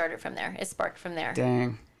it just started from there. It sparked from there.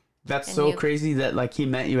 Dang. That's And so crazy that like he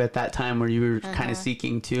met you at that time where you were kind of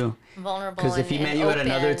seeking too. Vulnerable. Because if he met you at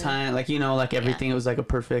another open. time, like, like everything, it was like a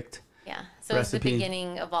perfect. Yeah. So it's the recipe.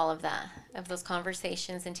 beginning of all of that, of those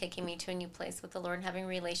conversations and taking me to a new place with the Lord and having a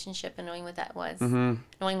relationship and knowing what that was,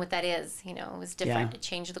 knowing what that is. You know, it was different. Yeah. It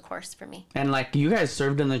changed the course for me. And like you guys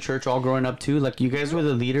served in the church all growing up too. Like you guys were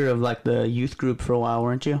the leader of like the youth group for a while,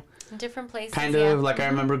 weren't you? In different places. Kind of like I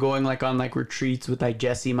remember going like on like retreats with like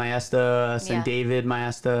Jesse Maestas and David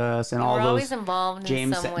Maestas and all we're those. always involved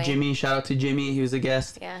James, in some way. Jimmy, shout out to Jimmy. He was a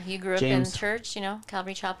guest. Yeah, he grew up in church, you know,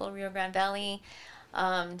 Calvary Chapel, Rio Grande Valley.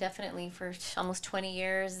 Definitely for almost 20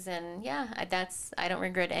 years. And yeah, I don't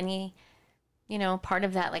regret any, you know, part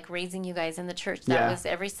of that, like raising you guys in the church. That was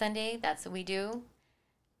every Sunday. That's what we do.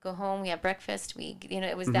 Go home, we have breakfast.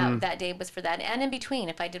 It was that day was for that. And in between,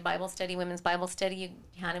 if I did Bible study, women's Bible study,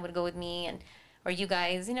 Hannah would go with me or you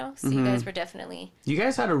guys, you know, so you guys were definitely. You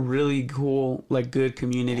guys had a really cool, like good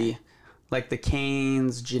community. Yeah. Like the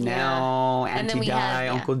Canes, Janelle, Auntie Di,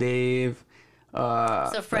 Uncle Dave.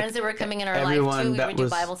 So friends that were coming in our life too, we would do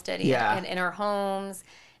Bible study in our homes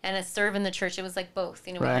and serve in the church. It was like both,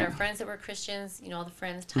 you know, we had our friends that were Christians, you know, all the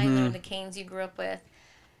friends, Tyler, the Canes you grew up with,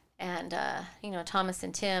 and, you know, Thomas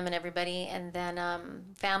and Tim and everybody, and then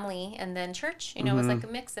family, and then church, you know, it was like a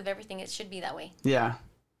mix of everything. It should be that way. Yeah.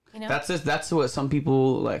 You know? That's what some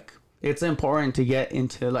people like. It's important to get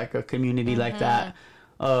into like a community like that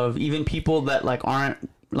of even people that like aren't,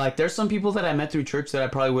 like there's some people that I met through church that I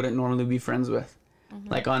probably wouldn't normally be friends with,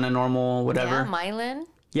 like on a normal whatever. Yeah, Mylan.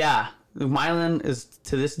 Yeah, Mylan is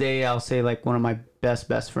to this day I'll say like one of my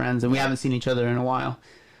best friends, and we haven't seen each other in a while.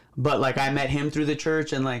 But like I met him through the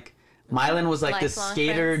church, and like Mylan was like this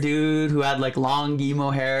skater dude who had like long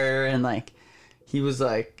emo hair, and like he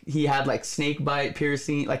had like snake bite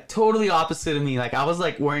piercing, like totally opposite of me. Like I was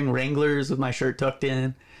like wearing Wranglers with my shirt tucked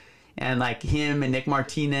in. And like him and Nick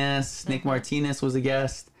Martinez was a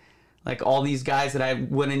guest, like all these guys that I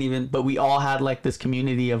wouldn't even, but we all had like this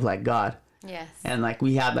community of like God. Yes. And like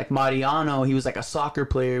we had like Mariano, he was like a soccer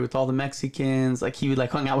player with all the Mexicans. Like he would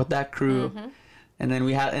like hung out with that crew. And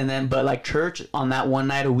then but like church on that one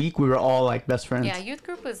night a week, we were all like best friends. Yeah, youth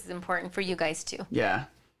group was important for you guys too. Yeah.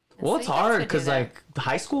 Well, it's hard because like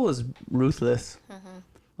high school is ruthless.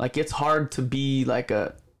 Like it's hard to be like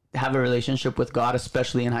have a relationship with God,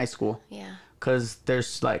 especially in high school. Yeah. Because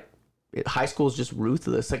there's like, high school is just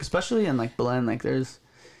ruthless. Like, especially in like Belen, like there's,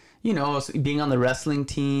 you know, being on the wrestling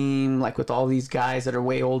team, like with all these guys that are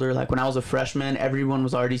way older. Like when I was a freshman, everyone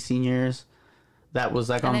was already seniors. That was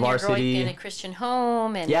like on varsity. You're growing in a Christian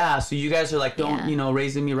home. And yeah. So you guys are like, you know,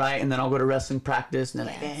 raising me right. And then I'll go to wrestling practice and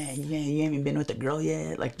they're like, you haven't been with a girl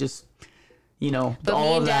yet. Like just, you know, but all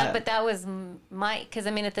me and of Dad, that. but that was because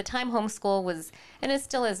I mean, at the time, homeschool was, and it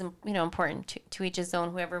still is, you know, important to each his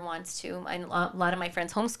own, whoever wants to. A lot of my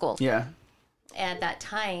friends homeschooled. Yeah. At that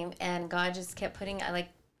time, and God just kept putting like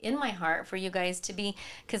in my heart for you guys to be,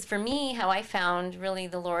 because for me, how I found really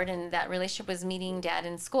the Lord and that relationship was meeting Dad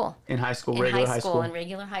in school. In high school, regular high school. And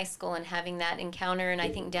regular high school, and having that encounter, and I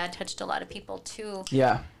think Dad touched a lot of people too.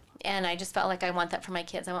 Yeah. And I just felt like I want that for my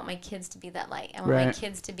kids. I want my kids to be that light. I want my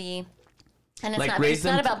kids to be. And it's, like it's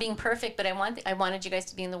not about being perfect, but I wanted you guys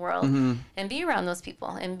to be in the world and be around those people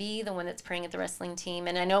and be the one that's praying at the wrestling team.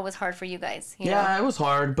 And I know it was hard for you guys. You know? It was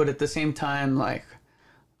hard, but at the same time, like,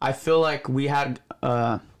 I feel like we had,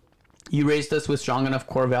 you raised us with strong enough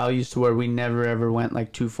core values to where we never ever went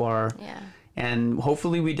like too far. Yeah. And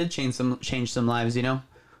hopefully we did change some lives, you know?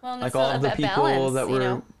 Well, like all of the people balance, that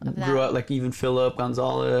were grew up, like even Philip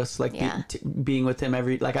Gonzalez, like being with him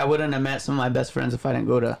like I wouldn't have met some of my best friends if I didn't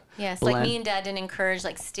go to Belen. Like me and Dad didn't encourage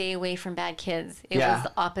like stay away from bad kids. It was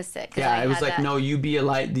the opposite. Yeah, it was like no, you be a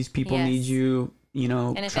light. These people need you. You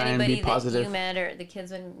know, and if try anybody and be positive. that you met or the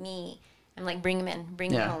kids with me, I'm like bring them in,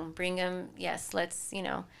 bring them home, bring them. Yes, let's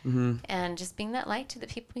and just being that light to the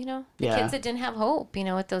people. You know, the kids that didn't have hope. You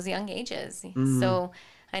know, at those young ages. So.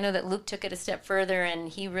 I know that Luke took it a step further, and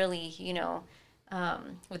he really, you know,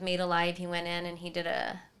 with Made Alive, he went in and he did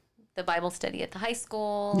the Bible study at the high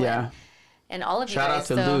school. Yeah. And all of you guys.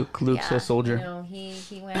 Shout out to Luke. Luke's a soldier. You know,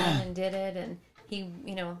 he went in and did it, and he,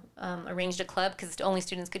 you know, arranged a club because only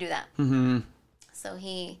students could do that. So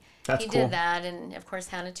he did that, and of course,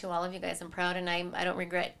 Hannah, to all of you guys, I'm proud, and I don't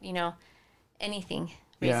regret, you know, anything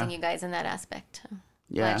raising you guys in that aspect.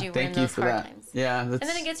 Yeah, thank you for that. Times. Yeah, and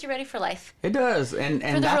then it gets you ready for life. It does, and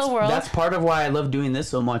that's that's part of why I love doing this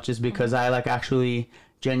so much is because I like actually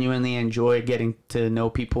genuinely enjoy getting to know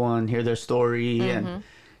people and hear their story and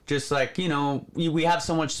just like, you know, we have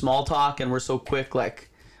so much small talk and we're so quick. Like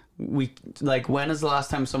when is the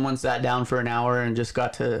last time someone sat down for an hour and just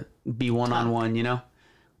got to be one-on-one, you know?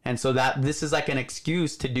 And so this is like an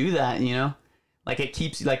excuse to do that, you know? Like it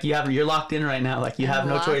keeps like you're locked in right now. Like you have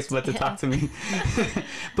no locked choice but to in. talk to me.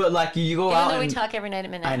 But like you go Even out though we and talk every night at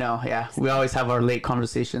midnight. I know, yeah. We always have our late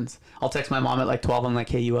conversations. I'll text my mom at like 12. I'm like,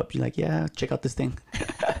 hey, you up? You're like, yeah, check out this thing.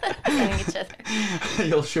 Sending each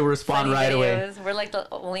other. She'll respond Funny right away. videos. We're like the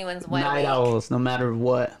only ones wide Night awake. owls, no matter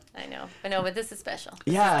what. I know. But this is special.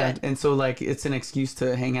 This Yeah, is good. and so like it's an excuse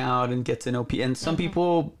to hang out and get to know people. And some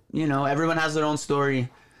people, you know, everyone has their own story.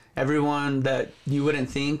 Everyone that you wouldn't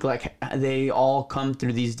think, like they all come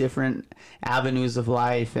through these different avenues of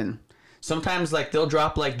life, and sometimes like they'll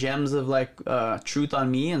drop like gems of like truth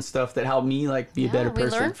on me and stuff that help me like be a better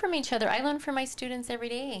person. We learn from each other. I learn from my students every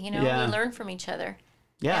day. You know, Yeah. we learn from each other.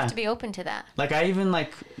 Yeah, You have to be open to that. like I even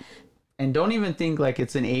like, and don't even think like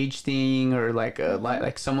it's an age thing or like a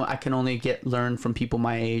like someone I can only learn from people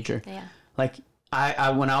my age or Yeah. like I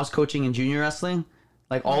when I was coaching in junior wrestling,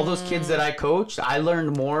 like all those kids that I coached, I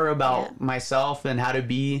learned more about myself and how to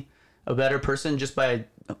be a better person just by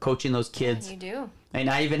coaching those kids. You do. And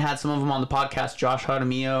I even had some of them on the podcast, Josh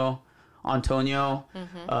Jaramillo, Antonio,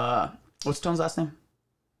 what's Tone's last name?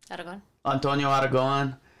 Aragon. Antonio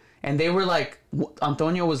Aragon. And they were like,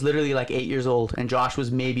 Antonio was literally like 8 years old and Josh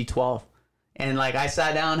was maybe 12. And like I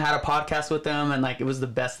sat down, had a podcast with them, and like it was the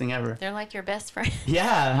best thing ever. They're like your best friend.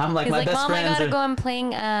 Yeah, I'm like He's my like, best Mom, friends. I gotta go. I'm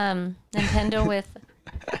playing Nintendo with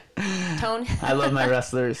Tone. I love my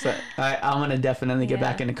wrestlers. I'm gonna definitely get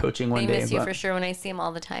back Yeah. into coaching one They day. miss you But for sure when I see them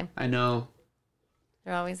all the time. I know,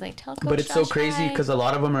 They're always like, tell Coach but it's so Josh crazy hi. because a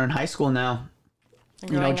lot of them are in high school now.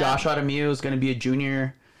 You know, Growing Josh up. Jaramillo is gonna be a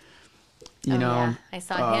junior. You know, Yeah. I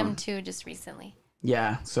saw him too just recently.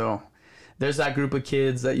 yeah. So there's that group of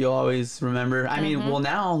kids that you'll always remember. I mean, well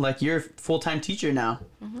now like you're a full-time teacher now.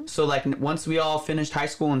 So like once we all finished high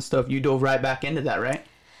school and stuff, you dove right back into that, right?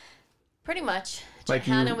 Pretty much. Like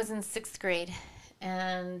Hannah you- was in 6th grade,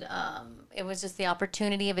 and it was just the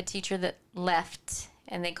opportunity of a teacher that left,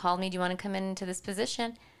 and they called me, "Do you want to come into this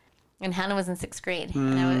position?" And Hannah was in 6th grade,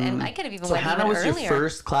 and I could have even So went Hannah even was earlier. your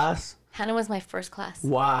first class? Hannah was my first class,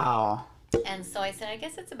 Wow. and so I said, "I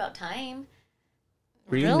guess it's about time."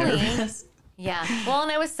 Were you Really? nervous? Yeah. Well,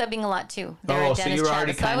 and I was subbing a lot too. There Oh, at so Dennis you were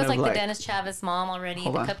already Chavis. So I kind was of like like- the Dennis Chavis mom already.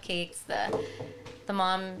 Hold the on. cupcakes, the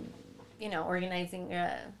mom, you know, organizing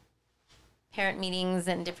parent meetings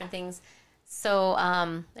and different things. So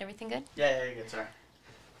everything good. Yeah, you're good. Sorry.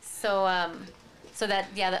 So that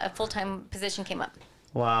a full time position came up.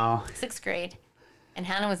 Wow. 6th grade, and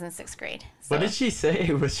Hannah was in 6th grade. So What did she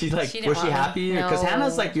say? Was she like, She didn't was she want me. happy? Because No.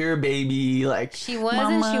 Hannah's like your baby, like she was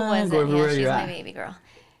and she Mama, wasn't. go everywhere Yeah, she's you're my at. baby girl.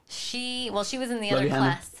 She was in the Love other you, Hannah.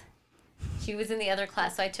 class. She was in the other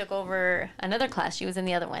class, so I took over another class. She was in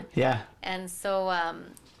the other one. Yeah. And so,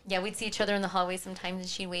 we'd see each other in the hallway sometimes, and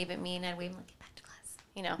she'd wave at me, and I'd wave, like, get back to class,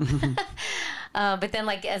 you know. But then,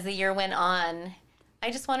 like, as the year went on, I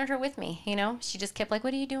just wanted her with me, you know. She just kept like,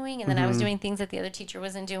 what are you doing? And then I was doing things that the other teacher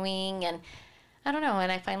wasn't doing, and I don't know.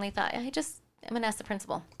 And I finally thought, I'm going to ask the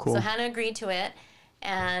principal. Cool. So Hannah agreed to it,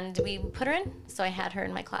 and we put her in. So I had her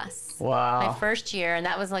in my class. Wow. My first year, and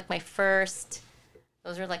that was, like,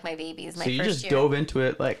 those were, like, my babies, my So you first just year. dove into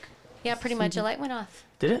it like, Yeah, pretty much. A light went off.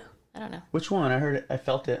 did it? I don't know. Which one? I heard it. I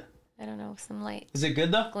felt it. I don't know. Some light Is it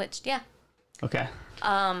good though? glitched. Yeah. Okay.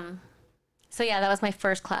 So yeah, that was my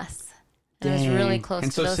first class. And I was really Dang. close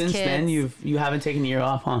And to so those since kids. then you haven't taken a year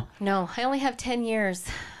off, huh? No, I only have 10 years.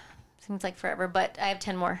 Seems like forever, but I have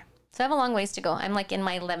 10 more. So I have a long ways to go. I'm like in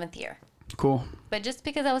my 11th year. Cool. But just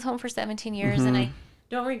because I was home for 17 years and I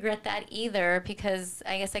don't regret that either, because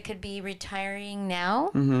I guess I could be retiring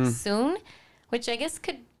now soon, which I guess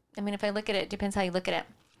if I look at it, depends how you look at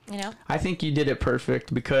it, you know? I think you did it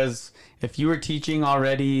perfect because if you were teaching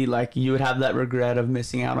already, like you would have that regret of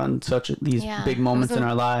missing out on these Yeah. big moments in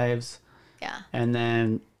our lives. Yeah. And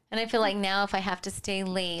then, And I feel like now if I have to stay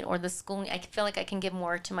late or the school, I feel like I can give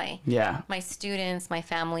more to my yeah. my students, my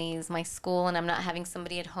families, my school, and I'm not having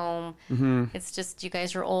somebody at home. It's just you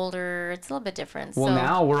guys are older. It's a little bit different. Well, so,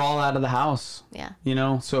 now we're all out of the house, yeah, you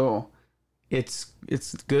know, so it's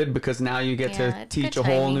good because now you get Yeah, to it's teach good a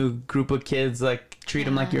whole timing. new group of kids, like treat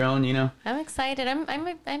them like your own, you know? I'm excited.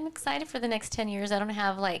 I'm excited for the next 10 years. I don't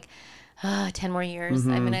have like 10 more years.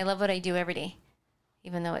 I mean, I love what I do every day,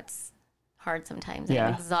 even though it's hard sometimes. Yeah.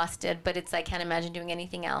 I'm exhausted, but I can't imagine doing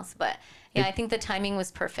anything else. But yeah, I think the timing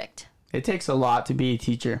was perfect. It takes a lot to be a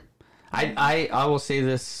teacher. I will say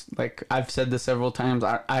this, like I've said this several times.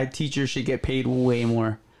 I teachers should get paid way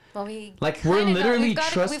more. Well, we Like, we're kinda got- literally we've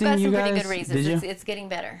got trusting some you pretty guys. good raises. Did you? It's getting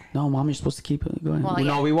better. No, Mom, you're supposed to keep it going. Well,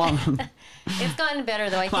 No, yeah. we want. It's gotten better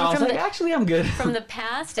though. I think I was from like, actually, I'm good. from the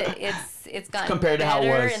past, it's gotten Compared to how it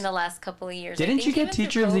better was. in the last couple of years. I Didn't think you get even through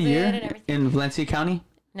Teacher of the COVID Year and everything- in Valencia County?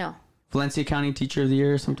 No. Valencia County Teacher of the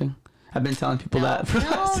Year or something? I've been telling people that.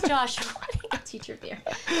 No, Josh, what a teacher beer.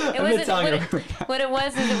 What it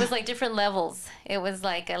was is it was like different levels. It was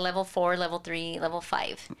like a level 4, level 3, level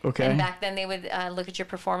 5. Okay. And back then they would look at your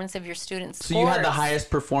performance of your students. So you had the highest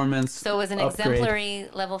performance. So it was an exemplary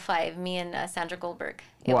level 5. Me and Sandra Goldberg.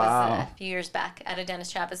 It was a few years back at a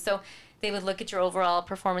Dennis Chapas. So they would look at your overall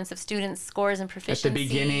performance of students' scores and proficiency. At the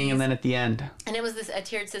beginning and then at the end. And it was a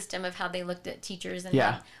tiered system of how they looked at teachers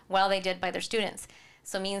and while they did by their students.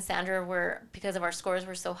 So me and Sandra were, because of our scores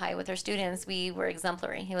were so high with our students, we were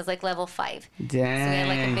exemplary. It was like level 5. Dang. So we had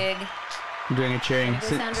like a big... I'm doing a cheering.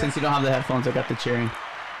 Since you don't have the headphones, I got the cheering.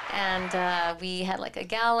 And we had like a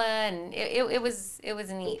gala, and it was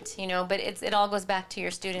neat, you know. But it all goes back to your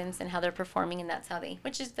students and how they're performing, and that's how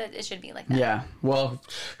it should be like that. Yeah. Well,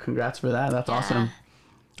 congrats for that. That's awesome.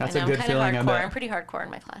 That's a good feeling. I'm pretty hardcore in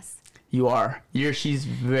my class. You are. She's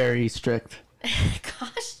very strict.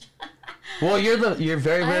 Gosh. Well, you're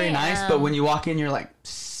very, very nice, but when you walk in, you're like,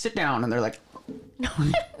 sit down, and they're like, no,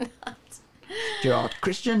 I'm not. You're all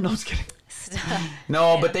Christian? No, I'm just kidding.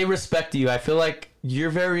 No, but they respect you. I feel like you're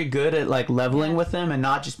very good at like leveling with them and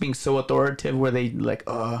not just being so authoritative where they like,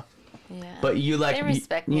 Yeah. But you like, they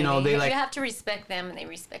respect you know, they like. You have to respect them, and they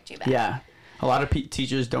respect you back. Yeah. A lot of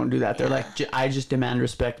teachers don't do that. They're like, I just demand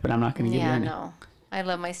respect, but I'm not going to give you any. Yeah, no. I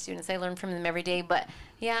love my students. I learn from them every day. But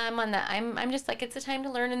yeah, I'm on that. I'm just like, it's a time to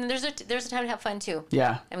learn, and there's a time to have fun too.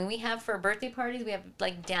 Yeah. I mean, we have for birthday parties, we have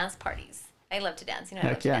like dance parties. I love to dance. You know, I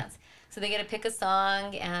love to dance. So they get to pick a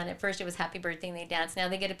song, and at first it was Happy Birthday, and they dance. Now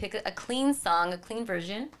they get to pick a clean song, a clean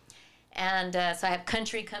version. And so I have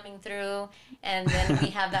country coming through, and then we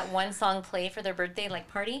have that one song play for their birthday, like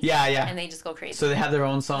party. Yeah, yeah. And they just go crazy. So they have their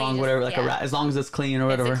own song, whatever, like a rap, as long as it's clean or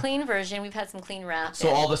whatever. It's a clean version. We've had some clean rap. So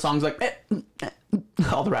all the songs like,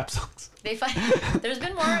 all the rap songs. They find there's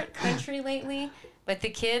been more country lately, but the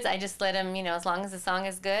kids, I just let them, you know, as long as the song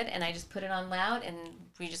is good, and I just put it on loud, and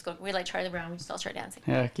we like Charlie Brown. We just all start dancing.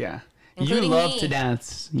 Heck yeah. You love to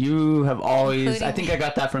dance. You have always, I think I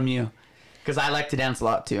got that from you. Because I like to dance a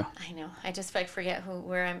lot too. I know. I just forget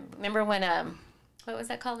where I'm. Remember when what was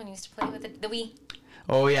that called when you used to play with it? The Wii.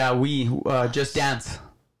 Oh yeah, Wii. Just dance.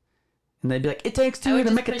 And they'd be like, it takes two to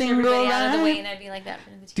make a thing go right. Out of the way, and I'd be like that.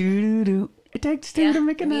 Do do do. It takes two to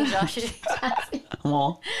make a night. Josh is dancing.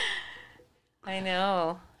 Well. I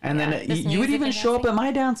know. And then you would even show up at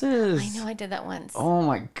my dances. I know. I did that once. Oh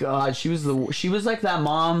my God, she was like that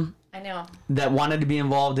mom. I know. That wanted to be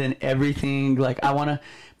involved in everything. Like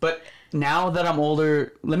but. Now that I'm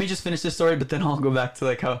older, let me just finish this story, but then I'll go back to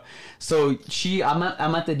like how. So I'm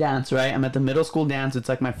at the dance, right? I'm at the middle school dance. It's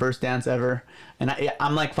like my first dance ever, and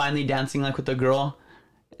I'm like finally dancing like with a girl,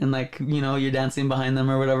 and like you're dancing behind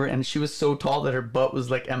them or whatever. And she was so tall that her butt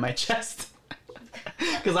was like at my chest,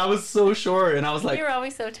 because I was so short, and I was like, you're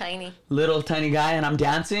always so tiny, little tiny guy, and I'm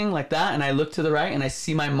dancing like that, and I look to the right, and I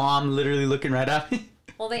see my mom literally looking right at me.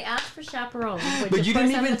 Well, they asked for chaperones, but you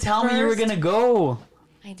didn't even tell me you were gonna go.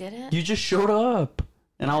 I didn't. You just showed up.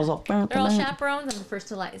 And I was all... They're all chaperones. I'm the first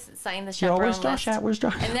to sign the chaperone list. Where's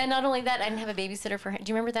Josh? And then not only that, I didn't have a babysitter for... Do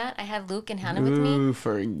you remember that? I had Luke and Hannah with me. Ooh,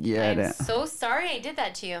 forget it. I'm so sorry I did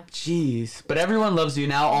that to you. Jeez. But everyone loves you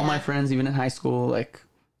now. All my friends, even in high school, like,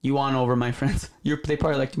 you won over my friends. They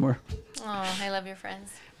probably liked you more. Oh, I love your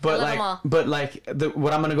friends. But I love them all.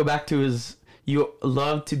 What I'm going to go back to is... You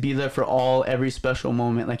love to be there for every special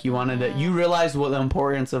moment. Like, you wanted to... You realized what the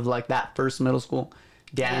importance of, like, that first middle school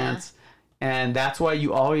dance... Yeah. And that's why you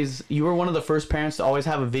were one of the first parents to always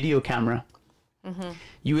have a video camera. Mm-hmm.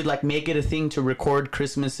 You would like make it a thing to record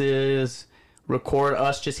Christmases, record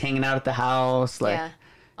us just hanging out at the house. Like,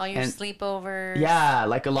 all your sleepovers. Yeah,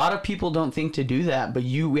 like a lot of people don't think to do that, but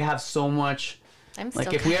we have so much.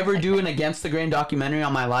 If we ever do an against the grain documentary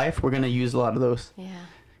on my life, we're going to use a lot of those.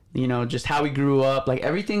 Yeah. Just how we grew up. Like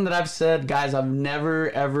everything that I've said, guys, I've never,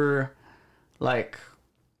 ever like...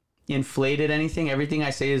 inflated anything. Everything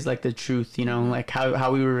I say is like the truth, like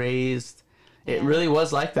how we were raised. It really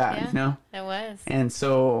was like that, It was. And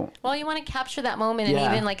so... Well, you want to capture that moment, and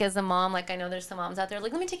even like as a mom, like I know there's some moms out there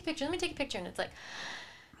like, let me take a picture, and it's like,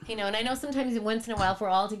 and I know sometimes once in a while if we're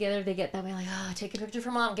all together, they get that way like, oh, take a picture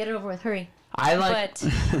for mom, get it over with, hurry. But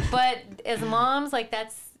as moms, like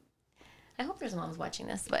that's... I hope there's moms watching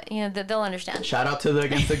this, but they'll understand. Shout out to the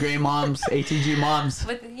Against the Grain moms, ATG moms.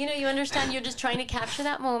 But you understand. You're just trying to capture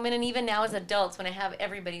that moment, and even now as adults, when I have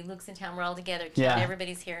everybody, Luke's in town, we're all together,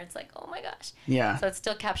 everybody's here. It's like, oh my gosh. Yeah. So it's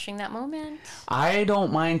still capturing that moment. I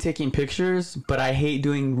don't mind taking pictures, but I hate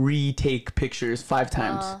doing retake pictures 5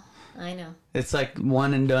 times. I know. It's like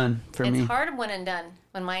one and done for me. It's hard one and done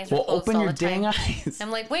when my eyes are closed open all your the time. Dang eyes. I'm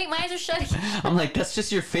like, wait, my eyes are shut. I'm like, that's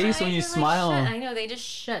just your face when you smile. Like, I know, they just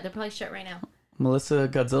shut. They're probably shut right now. Melissa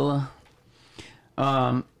Godzilla.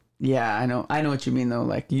 Yeah, I know what you mean though.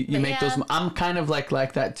 Like you make those. I'm kind of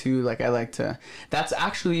like that too. Like I like to. That's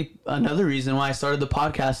actually another reason why I started the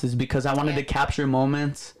podcast is because I wanted to capture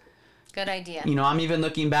moments. Good idea. You know, I'm even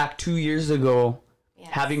looking back 2 years ago,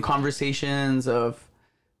 having conversations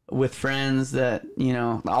with friends that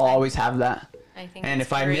I'll always have that. I think. And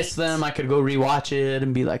if I great. miss them, I could go rewatch it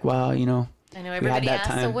and be like, wow, I know everybody asks,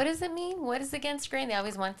 time. so what does it mean? What is against grain? They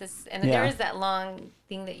always want this, and there is that long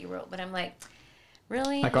thing that you wrote, but I'm like.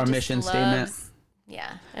 Really? Like our mission statement. Yeah.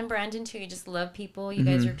 And Brandon too. You just love people. You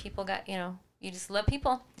guys are people you just love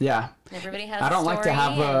people. Yeah. And everybody has I don't like to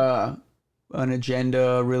have an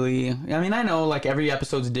agenda really. I mean, I know like every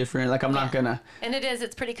episode's different. Like I'm not gonna. And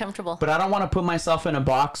it's pretty comfortable. But I don't want to put myself in a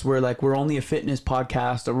box where like we're only a fitness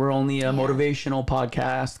podcast or we're only a motivational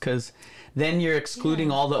podcast because then you're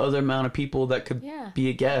excluding all the other amount of people that could be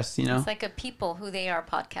a guest, It's like a people who they are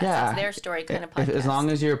podcast. Yeah. It's their story kind of podcast. As long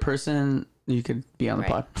as you're a person, you could be on the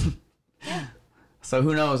pod. Yeah. So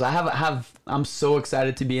who knows? I'm so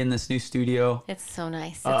excited to be in this new studio. It's so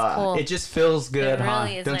nice. It's cool. It just feels good, it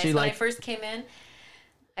really is Don't nice. you When like? I first came in,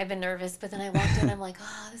 I've been nervous, but then I walked in. I'm like,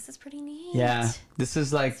 oh, this is pretty neat. Yeah, this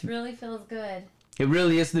is like. This really feels good. It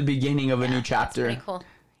really is the beginning of a new chapter. That's pretty cool.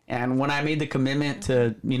 And when I made the commitment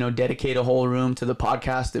to dedicate a whole room to the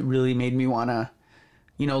podcast, it really made me want to,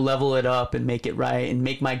 level it up and make it right and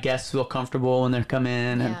make my guests feel comfortable when they come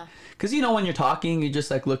in. And because when you're talking, you're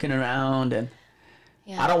just like looking around and.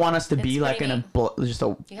 I don't want us to be like in just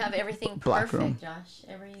a you have everything black perfect, room. Josh.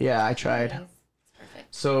 I tried. It's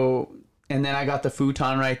perfect. So, and then I got the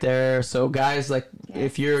futon right there. So guys, like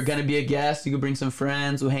if you're going to be a guest, you can bring some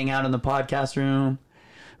friends. We'll hang out in the podcast room.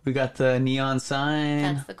 We got the neon sign.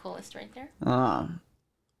 That's the coolest right there.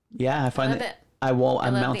 Yeah, I find it. I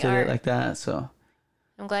mounted it like that. So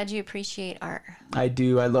I'm glad you appreciate art. I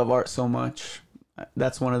do. I love art so much.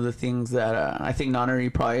 That's one of the things that I think Nonnery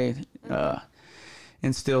probably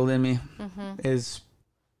instilled in me is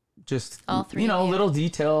just all three little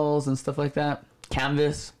details and stuff like that.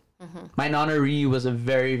 Canvas. My Nonnery was a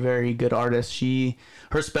very, very good artist.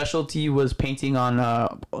 Her specialty was painting on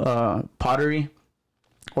pottery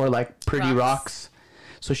or like pretty rocks.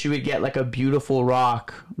 So she would get like a beautiful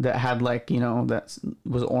rock that had like that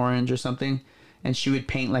was orange or something, and she would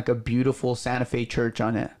paint like a beautiful Santa Fe church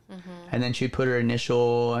on it, and then she'd put her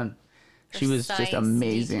initial, and she was just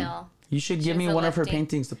amazing. Detail. You should give me one of her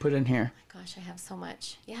paintings to put in here. Oh my gosh, I have so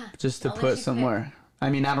much. Yeah. Just to put somewhere. I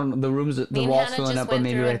mean, I don't know. The rooms, the walls filling up, but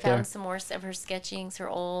maybe right there. Found some more of her sketchings, her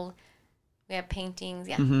old. We have paintings.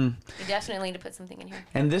 Yeah. You definitely need to put something in here.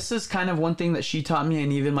 And this is kind of one thing that she taught me,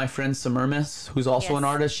 and even my friend Samurmis, who's also an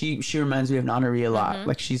artist. She reminds me of Nonnery a lot.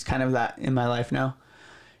 Like she's kind of that in my life now.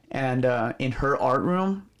 And in her art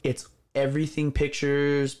room, it's everything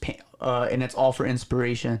pictures, and it's all for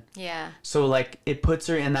inspiration. Yeah. So like it puts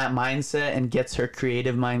her in that mindset and gets her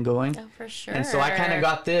creative mind going. Oh, for sure. And so I kind of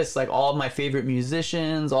got this, like all of my favorite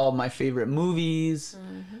musicians, all of my favorite movies.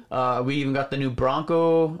 We even got the new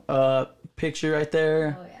Bronco picture right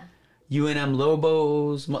there. Oh yeah. UNM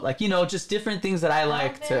Lobos, like just different things that I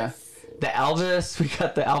like to. The Elvis, we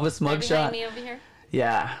got the Elvis mugshot. Behind me over here.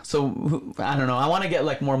 Yeah, so I don't know. I want to get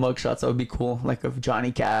like more mugshots. That would be cool, like of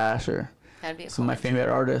Johnny Cash or some of my favorite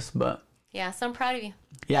artists. But yeah, so I'm proud of you.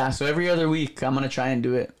 Yeah, so every other week I'm gonna try and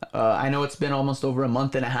do it. I know it's been almost over a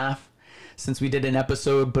month and a half since we did an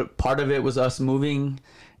episode, but part of it was us moving,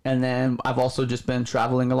 and then I've also just been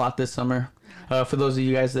traveling a lot this summer. For those of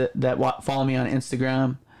you guys that follow me on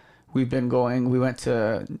Instagram, we've been going. We went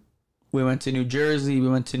to New Jersey. We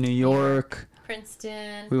went to New York.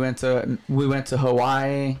 Princeton. We went to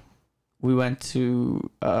Hawaii. We went to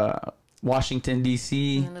Washington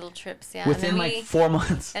D.C. Little trips, yeah. Within like 4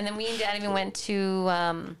 months. And then we and Dad even went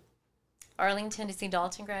to Arlington to see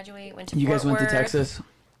Dalton graduate. Went to you Fort guys went Worth. to Texas.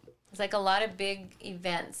 It was like a lot of big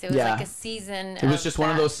events. It was like a season. It was just one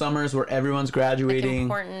of those summers where everyone's graduating.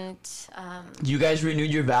 Like important. You guys renewed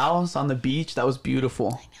your vows on the beach. That was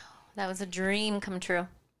beautiful. I know. That was a dream come true.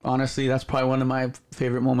 Honestly, that's probably one of my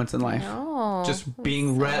favorite moments in life. Just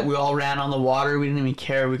being we all ran on the water. We didn't even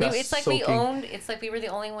care. We got soaking. It's like we were the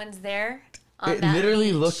only ones there. It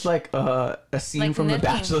literally looked like a scene from The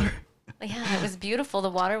Bachelor. Yeah, it was beautiful. The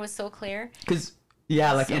water was so clear. Because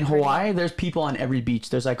like in Hawaii, there's people on every beach.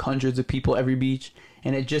 There's like hundreds of people every beach,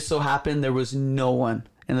 and it just so happened there was no one.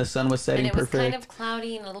 And the sun was setting perfect. And it was kind of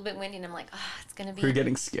cloudy and a little bit windy, and I'm like, it's going to be... We're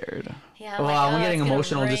getting scared. Yeah. I'm getting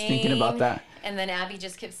emotional just thinking about that. And then Abby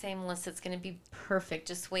just kept saying, Melissa, it's going to be perfect.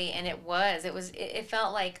 Just wait. And it was. It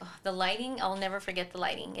felt like the lighting. I'll never forget the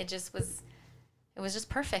lighting. It just was... It was just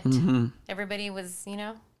perfect. Everybody was,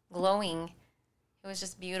 glowing. It was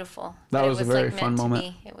just beautiful. That was a very fun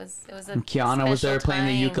moment. It was a And Kiana was there playing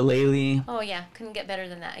the ukulele. Oh yeah, couldn't get better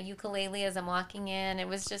than that. A ukulele as I'm walking in. It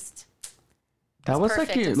was just that was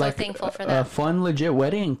perfect. like I'm so thankful for that. a fun, legit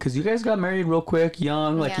wedding because you guys got married real quick,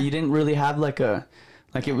 young. Like you didn't really have like a,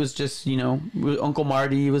 like it was just, you know, Uncle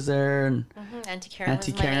Marty was there and Auntie Karen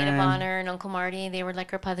was my maid of honor, and Uncle Marty. They were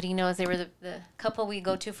like our padrinos. They were the couple we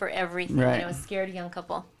go to for everything. Right. You know, a scared young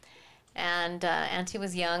couple. And Auntie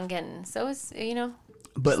was young, and so was, you know,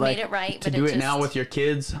 but like made it right. To but do it it now with your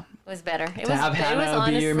kids. Was better. It to was, have Hannah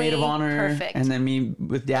honestly be your maid of honor, perfect. and then me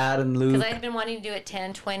with Dad and Luke. Because I had been wanting to do it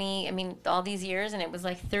 10, 20, I mean, all these years, and it was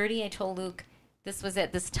like 30. I told Luke, this was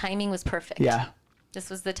it. This timing was perfect. Yeah. This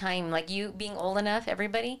was the time. Like you being old enough,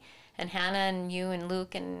 everybody, and Hannah and you and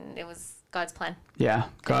Luke, and it was God's plan. Yeah,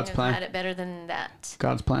 God's plan. Had it better than that.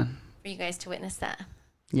 God's plan. For you guys to witness that.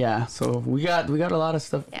 Yeah, so we got a lot of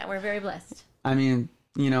stuff. Yeah, we're very blessed. I mean,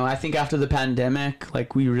 you know, I think after the pandemic,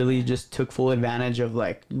 like we really just took full advantage of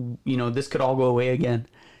like, you know, this could all go away again.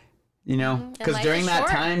 You know, because during that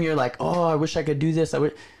time you're like, oh, I wish I could do this.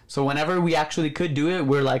 So whenever we actually could do it,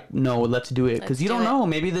 we're like, no, let's do it. Because you don't know,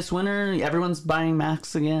 maybe this winter everyone's buying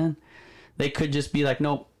masks again. They could just be like,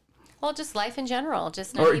 nope. Well, just life in general,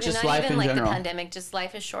 just not even like the pandemic. Just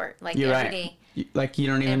life is short. Like you're every right. day. Like you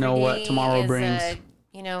don't even know what tomorrow brings.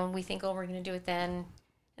 You know, we think, oh, we're going to do it then.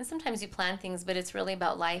 And sometimes you plan things, but it's really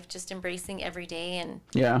about life, just embracing every day and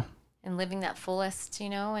living that fullest, you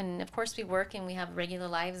know. And of course we work and we have regular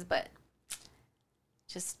lives, but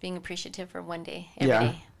just being appreciative for one day, every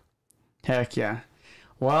day. Heck yeah.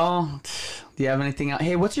 Well, do you have anything else?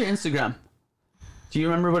 Hey, what's your Instagram? Do you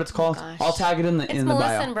remember what it's called? Gosh. I'll tag it in the bio. It's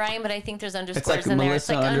Melissa and Brian, but I think there's underscores it's like in Melissa there. It's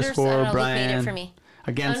like underscore Brian made it for me.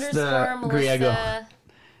 Against the Griego.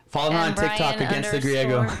 Follow her on TikTok, Against the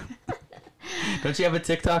Griego. Don't you have a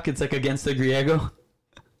TikTok? It's like Against the Griego.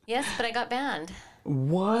 Yes, but I got banned.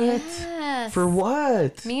 What? Yes. For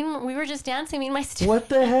what? We were just dancing, me and my students. What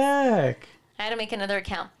the heck? I had to make another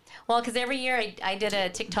account. Well, because every year I did a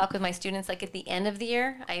TikTok with my students, like at the end of the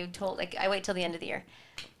year. I wait till the end of the year.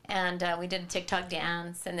 And we did a TikTok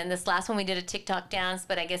dance. And then this last one we did a TikTok dance,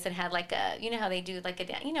 but I guess it had like a, you know how they do like a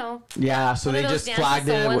dance, you know. Yeah, so they just flagged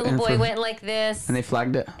it. So one little boy went like this. And they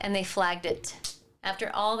flagged it. And they flagged it.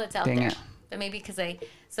 After all that's out there. Dang it. But maybe because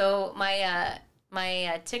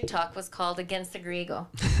my TikTok was called Against the Griego.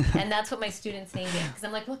 And that's what my students named it. Because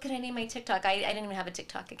I'm like, what could I name my TikTok? I didn't even have a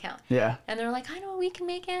TikTok account. Yeah. And they're like, I know, we can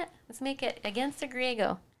make it. Let's make it Against the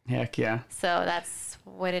Griego. Heck yeah. So that's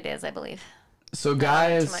what it is, I believe. So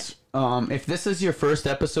guys, if this is your first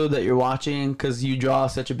episode that you're watching, because you draw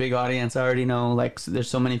such a big audience, I already know, like, there's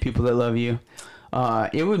so many people that love you.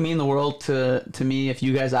 It would mean the world to me if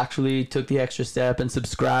you guys actually took the extra step and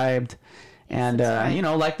subscribed and, you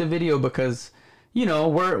know, like the video, because, you know,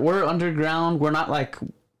 we're underground. We're not like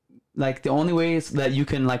the only ways that you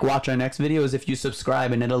can like watch our next video is if you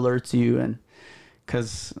subscribe and it alerts you. And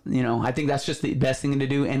because, you know, I think that's just the best thing to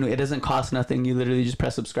do. And it doesn't cost nothing. You literally just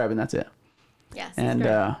press subscribe and that's it. Yeah. Subscribe.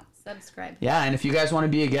 And, subscribe. Yeah, and if you guys want to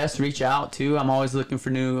be a guest, reach out too. I'm always looking for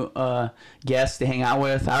new guests to hang out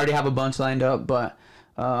with. I already have a bunch lined up, but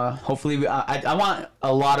hopefully I want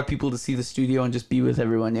a lot of people to see the studio and just be with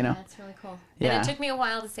everyone, you know. That's really cool. Yeah. And it took me a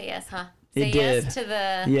while to say yes, huh? Say yes to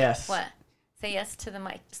the yes. What? Say yes to the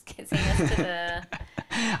mic. Just kidding. Say yes to the.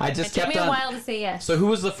 I just kept on. It took me a while to say yes. So who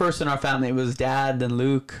was the first in our family? It was Dad, then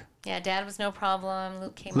Luke. Yeah, Dad was no problem.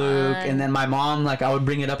 Luke came on. And then my mom. Like I would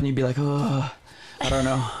bring it up and you'd be like, oh, I don't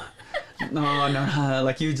know. No.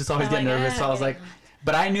 Like you just always get nervous. So I was like,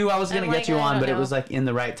 but I knew I was gonna get you on, but it was like in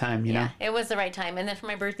the right time, you know. It was the right time. And then for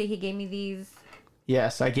my birthday, he gave me these.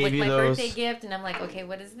 Yes, I gave you those. With my birthday gift, and I'm like, okay,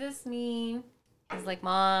 what does this mean? He's like,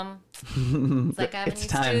 Mom, it's like I have a new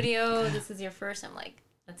studio. This is your first. I'm like,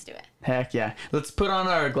 let's do it. Heck yeah. Let's put on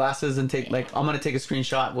our glasses and take like, I'm going to take a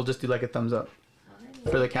screenshot. We'll just do like a thumbs up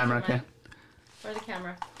for the camera, okay? For the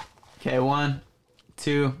camera. Okay, 1,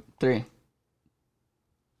 2, 3.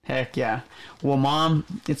 Heck yeah. Well, Mom,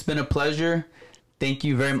 it's been a pleasure. Thank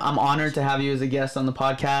you very much. I'm honored to have you as a guest on the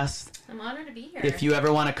podcast. I'm honored to be here. If you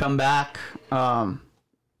ever want to come back,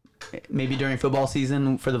 maybe during football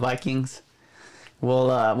season for the Vikings,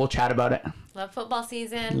 we'll chat about it. Love football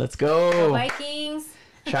season. Let's go. Go Vikings.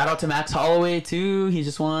 Shout out to Max Holloway too. He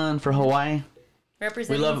just won for Hawaii.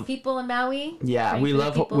 Representing people in Maui. Yeah, we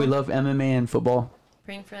love MMA and football.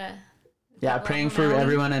 Praying for praying for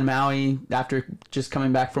everyone in Maui after just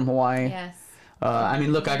coming back from Hawaii. Yes. I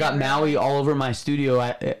mean, look, I got Maui all over my studio.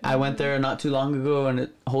 I went there not too long ago, and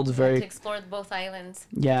it holds a very... To explore both islands.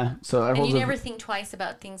 Yeah, so it holds you never think twice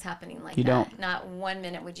about things happening like that. You don't. Not 1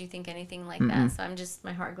 minute would you think anything like that. So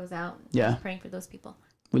my heart goes out. Yeah. Just praying for those people.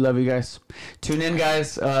 We love you guys. Tune in,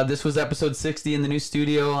 guys. This was episode 60 in the new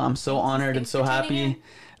studio. I'm so honored and so happy.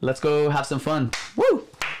 Let's go have some fun. Woo!